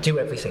they do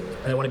everything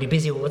and they want to be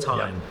busy all the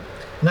time.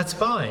 And that's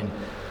fine.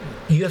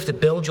 You have to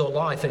build your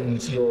life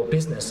and your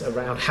business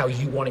around how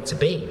you want it to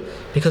be.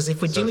 Because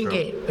if we're doing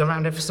it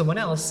around it for someone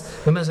else,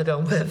 we might as well go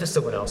and work for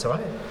someone else, all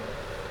right?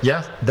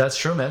 Yeah, that's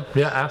true, man.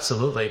 Yeah,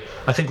 absolutely.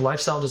 I think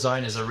lifestyle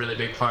design is a really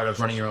big part of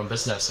running your own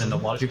business, and a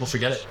lot of people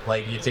forget it.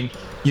 Like, you think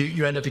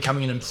you end up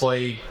becoming an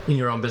employee in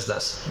your own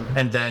business,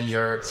 and then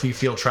you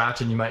feel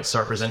trapped and you might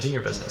start resenting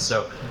your business.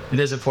 So it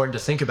is important to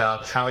think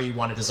about how you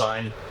want to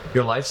design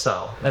your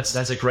lifestyle. That's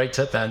a great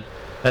tip, man.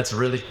 That's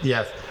really,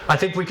 I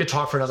think we could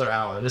talk for another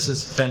hour. This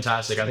is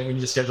fantastic. I think we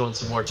need to schedule in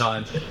some more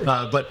time.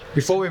 But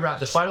before we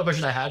wrap, the final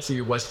question I had for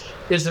you was,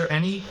 is there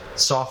any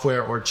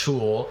software or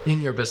tool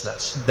in your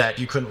business that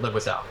you couldn't live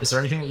without? Is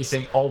there anything that you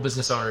think all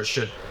business owners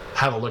should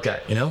have a look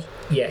at,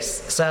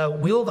 Yes. So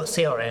we all got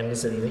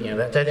CRMs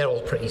and, they're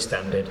all pretty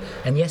standard.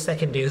 And yes, they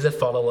can do the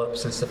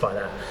follow-ups and stuff like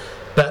that.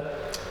 But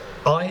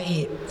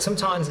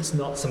sometimes it's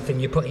not something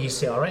you put in your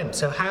CRM.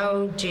 So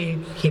how do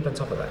you keep on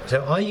top of that?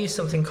 So I use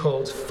something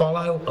called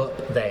Follow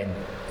Up Then.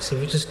 So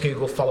you just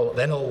Google Follow Up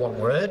Then, all one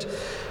word.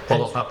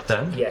 Follow Up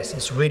Then? Yes,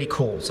 it's really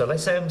cool. So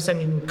let's say I'm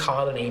sending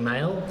Kyle an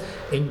email.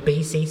 In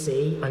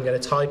BCC, I'm going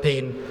to type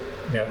in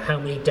how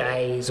many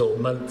days or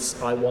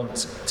months I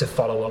want to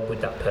follow up with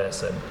that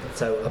person.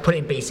 So I put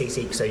in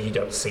BCC so you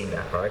don't see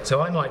that, right? So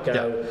I might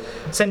go,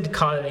 send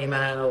Kyle an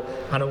email,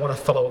 and I want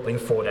to follow up in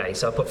 4 days.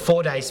 So I put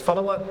 4 days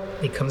follow up,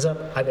 it comes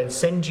up, I then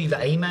send you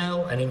the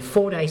email, and in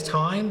 4 days'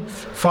 time,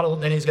 follow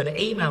up then is going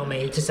to email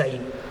me to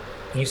say,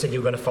 you said you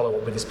were going to follow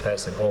up with this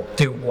person or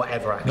do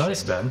whatever action.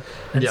 Nice, Ben.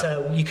 And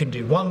so you can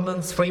do 1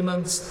 month, 3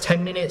 months,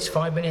 10 minutes,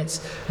 5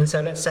 minutes. And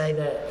so let's say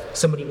that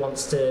somebody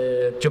wants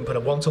to jump on a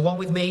one-to-one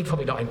with me,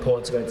 probably not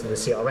important to go into the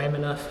CRM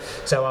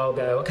enough. So I'll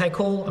go, okay,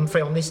 cool, I'm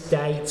free on this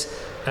date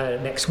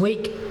next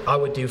week. I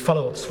would do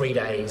follow-up 3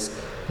 days,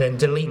 then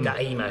delete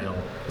that email.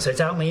 So it's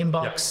out in my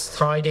inbox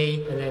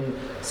Friday, and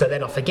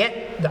then I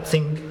forget that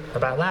thing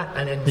about that,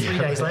 and then 3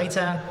 days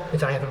later,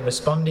 if I haven't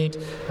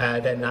responded,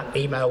 then that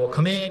email will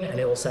come in and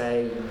it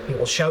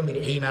will show me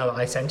the email that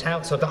I sent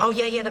out. So I'll go, oh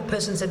yeah, that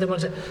person said they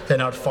wanted to.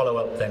 Then I'd follow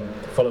up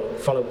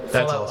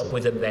up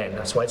with them then.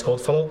 That's why it's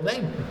called follow up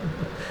then.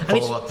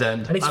 Follow up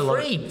then. And it's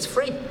free. It's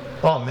free.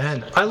 Oh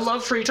man, I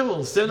love free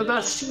tools. They're the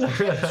best. It's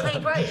really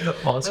great.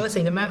 Awesome.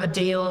 Honestly, the amount of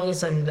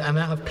deals and the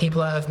amount of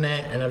people that I've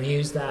met, and I've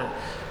used that,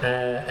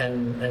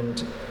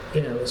 and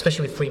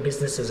especially with 3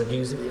 businesses, I've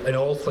used it in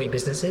all 3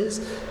 businesses.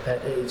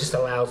 It just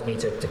allows me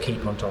to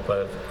keep on top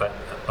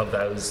of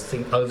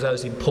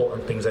those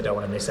important things I don't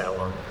want to miss out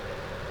on.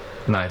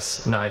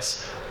 Nice.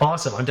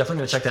 Awesome. I'm definitely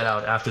going to check that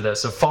out after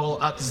this. So follow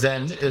up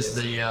then is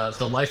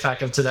the life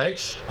hack of today.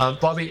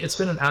 Bobby, it's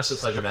been an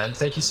absolute pleasure, man.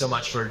 Thank you so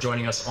much for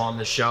joining us on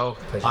the show.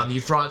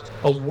 You've brought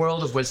a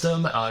world of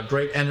wisdom,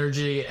 great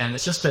energy, and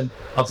it's just been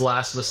a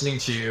blast listening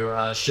to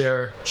you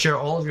share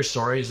all of your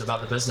stories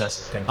about the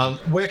business.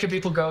 Where can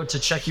people go to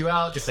check you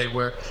out if they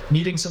were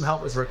needing some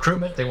help with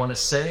recruitment, they want to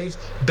save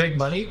big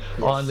money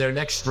on their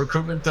next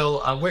recruitment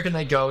bill? Where can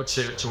they go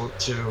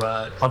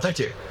to contact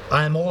you?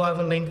 I'm all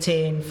over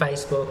LinkedIn,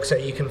 Facebook, so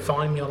you can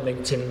find me on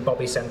LinkedIn,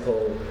 Bobby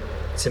Semple,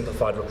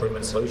 Simplified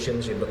Recruitment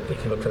Solutions. You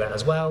can look for that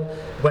as well.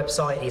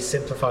 Website is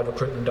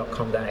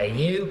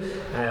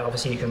simplifiedrecruitment.com.au.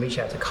 Obviously, you can reach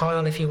out to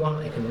Kyle if you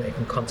want. You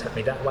can contact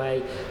me that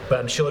way. But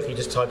I'm sure if you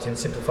just typed in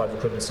Simplified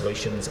Recruitment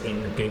Solutions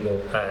in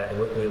Google,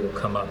 we will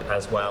come up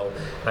as well.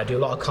 I do a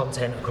lot of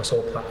content across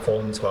all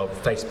platforms, well,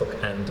 Facebook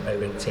and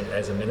LinkedIn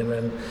as a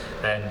minimum.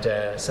 And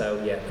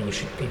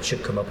it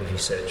should come up if you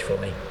search for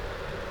me.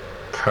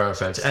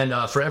 Perfect. And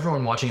for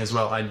everyone watching as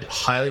well, I'd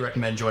highly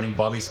recommend joining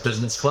Bobby's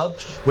Business Club,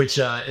 which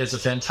is a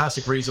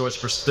fantastic resource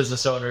for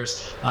business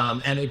owners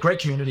and a great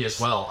community as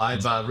well.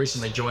 I've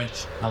recently joined.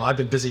 I've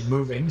been busy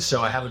moving,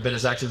 so I haven't been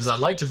as active as I'd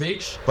like to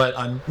be, but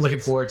I'm looking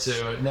forward to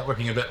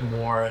networking a bit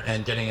more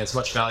and getting as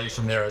much value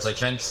from there as I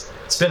can.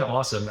 It's been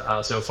awesome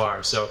so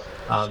far, so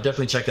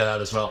definitely check that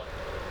out as well.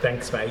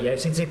 Thanks, mate.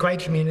 Yes, it's a great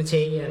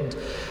community, and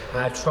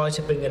I try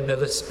to bring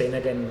another spin.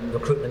 Again,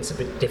 recruitment's a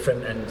bit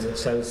different, and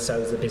so is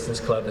the business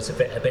club. It's a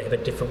bit of a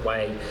different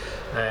way.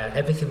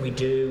 Everything we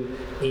do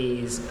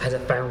has a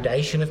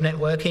foundation of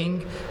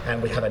networking,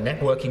 and we have a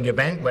networking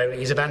event where it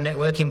is about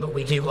networking, but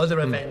we do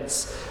other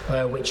events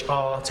which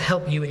are to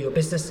help you in your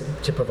business,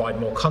 to provide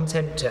more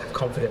content, to have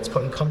confidence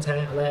putting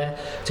content out there,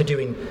 to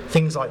doing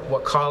things like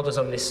what Kyle does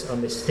on this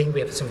thing. We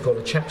have something called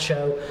a chat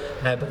show,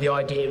 but the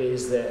idea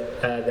is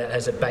that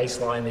as a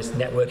baseline, there's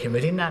networking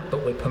within that,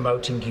 but we're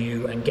promoting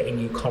you and getting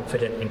you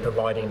confident in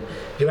providing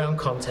your own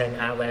content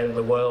out there in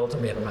the world.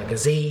 And we have a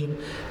magazine,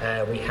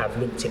 we have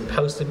LinkedIn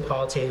posting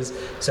parties,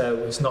 so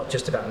it's not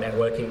just about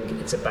networking,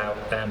 it's about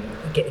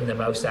getting the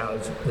most out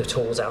of the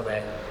tools out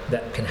there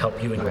that can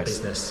help you in your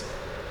business.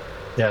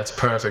 Yeah, it's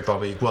perfect,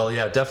 Bobby. Well,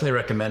 yeah, definitely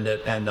recommend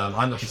it, and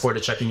I'm looking forward to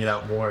checking it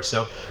out more.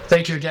 So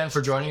thank you again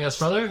for joining us,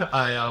 brother.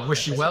 I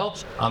wish you well.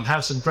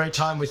 Have some great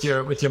time with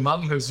your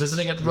mum who's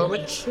visiting at the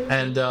moment,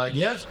 and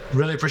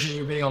really appreciate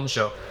you being on the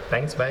show.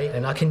 Thanks, mate.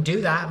 And I can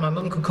do that. My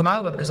mum can come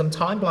over because I'm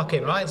time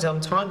blocking, right? So I'm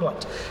time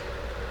blocked.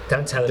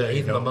 Don't tell her,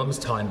 even my mum's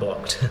time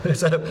blocked.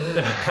 So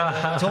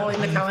it's all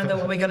in the calendar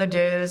what we're going to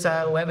do,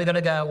 so where we're going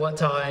to go, what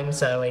time.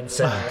 So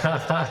it's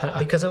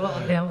because a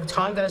lot,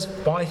 time goes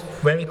by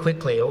very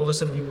quickly. All of a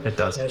sudden, it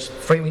does.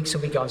 3 weeks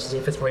will be gone. She's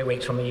here for 3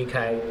 weeks from the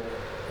UK.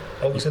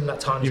 All of a sudden, that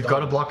time's You've got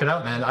to block it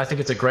out, man. I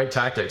think it's a great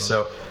tactic.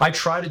 So I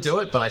try to do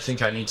it, but I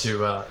think I need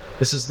to.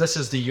 This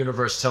is the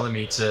universe telling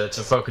me to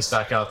focus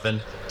back up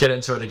and get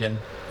into it again.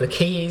 The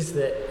key is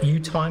that you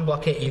time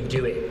block it, you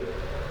do it.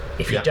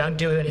 If you don't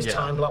do it in his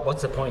time block,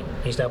 what's the point?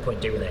 There's no point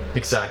doing it.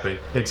 Exactly.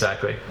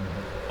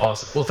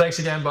 Awesome. Well, thanks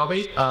again,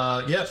 Bobby.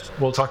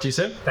 We'll talk to you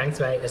soon. Thanks,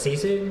 mate. I'll see you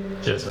soon.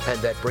 Cheers.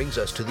 And that brings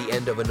us to the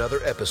end of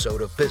another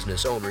episode of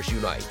Business Owners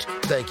Unite.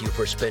 Thank you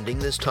for spending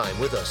this time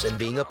with us and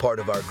being a part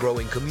of our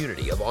growing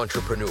community of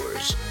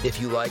entrepreneurs.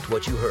 If you liked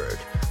what you heard,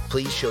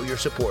 please show your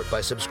support by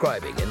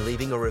subscribing and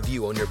leaving a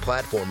review on your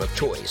platform of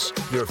choice.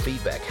 Your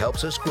feedback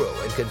helps us grow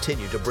and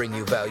continue to bring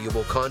you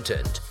valuable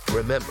content.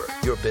 Remember,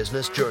 your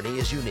business journey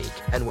is unique,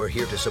 and we're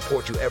here to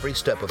support you every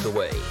step of the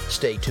way.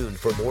 Stay tuned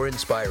for more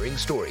inspiring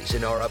stories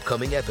in our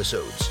upcoming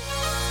episodes.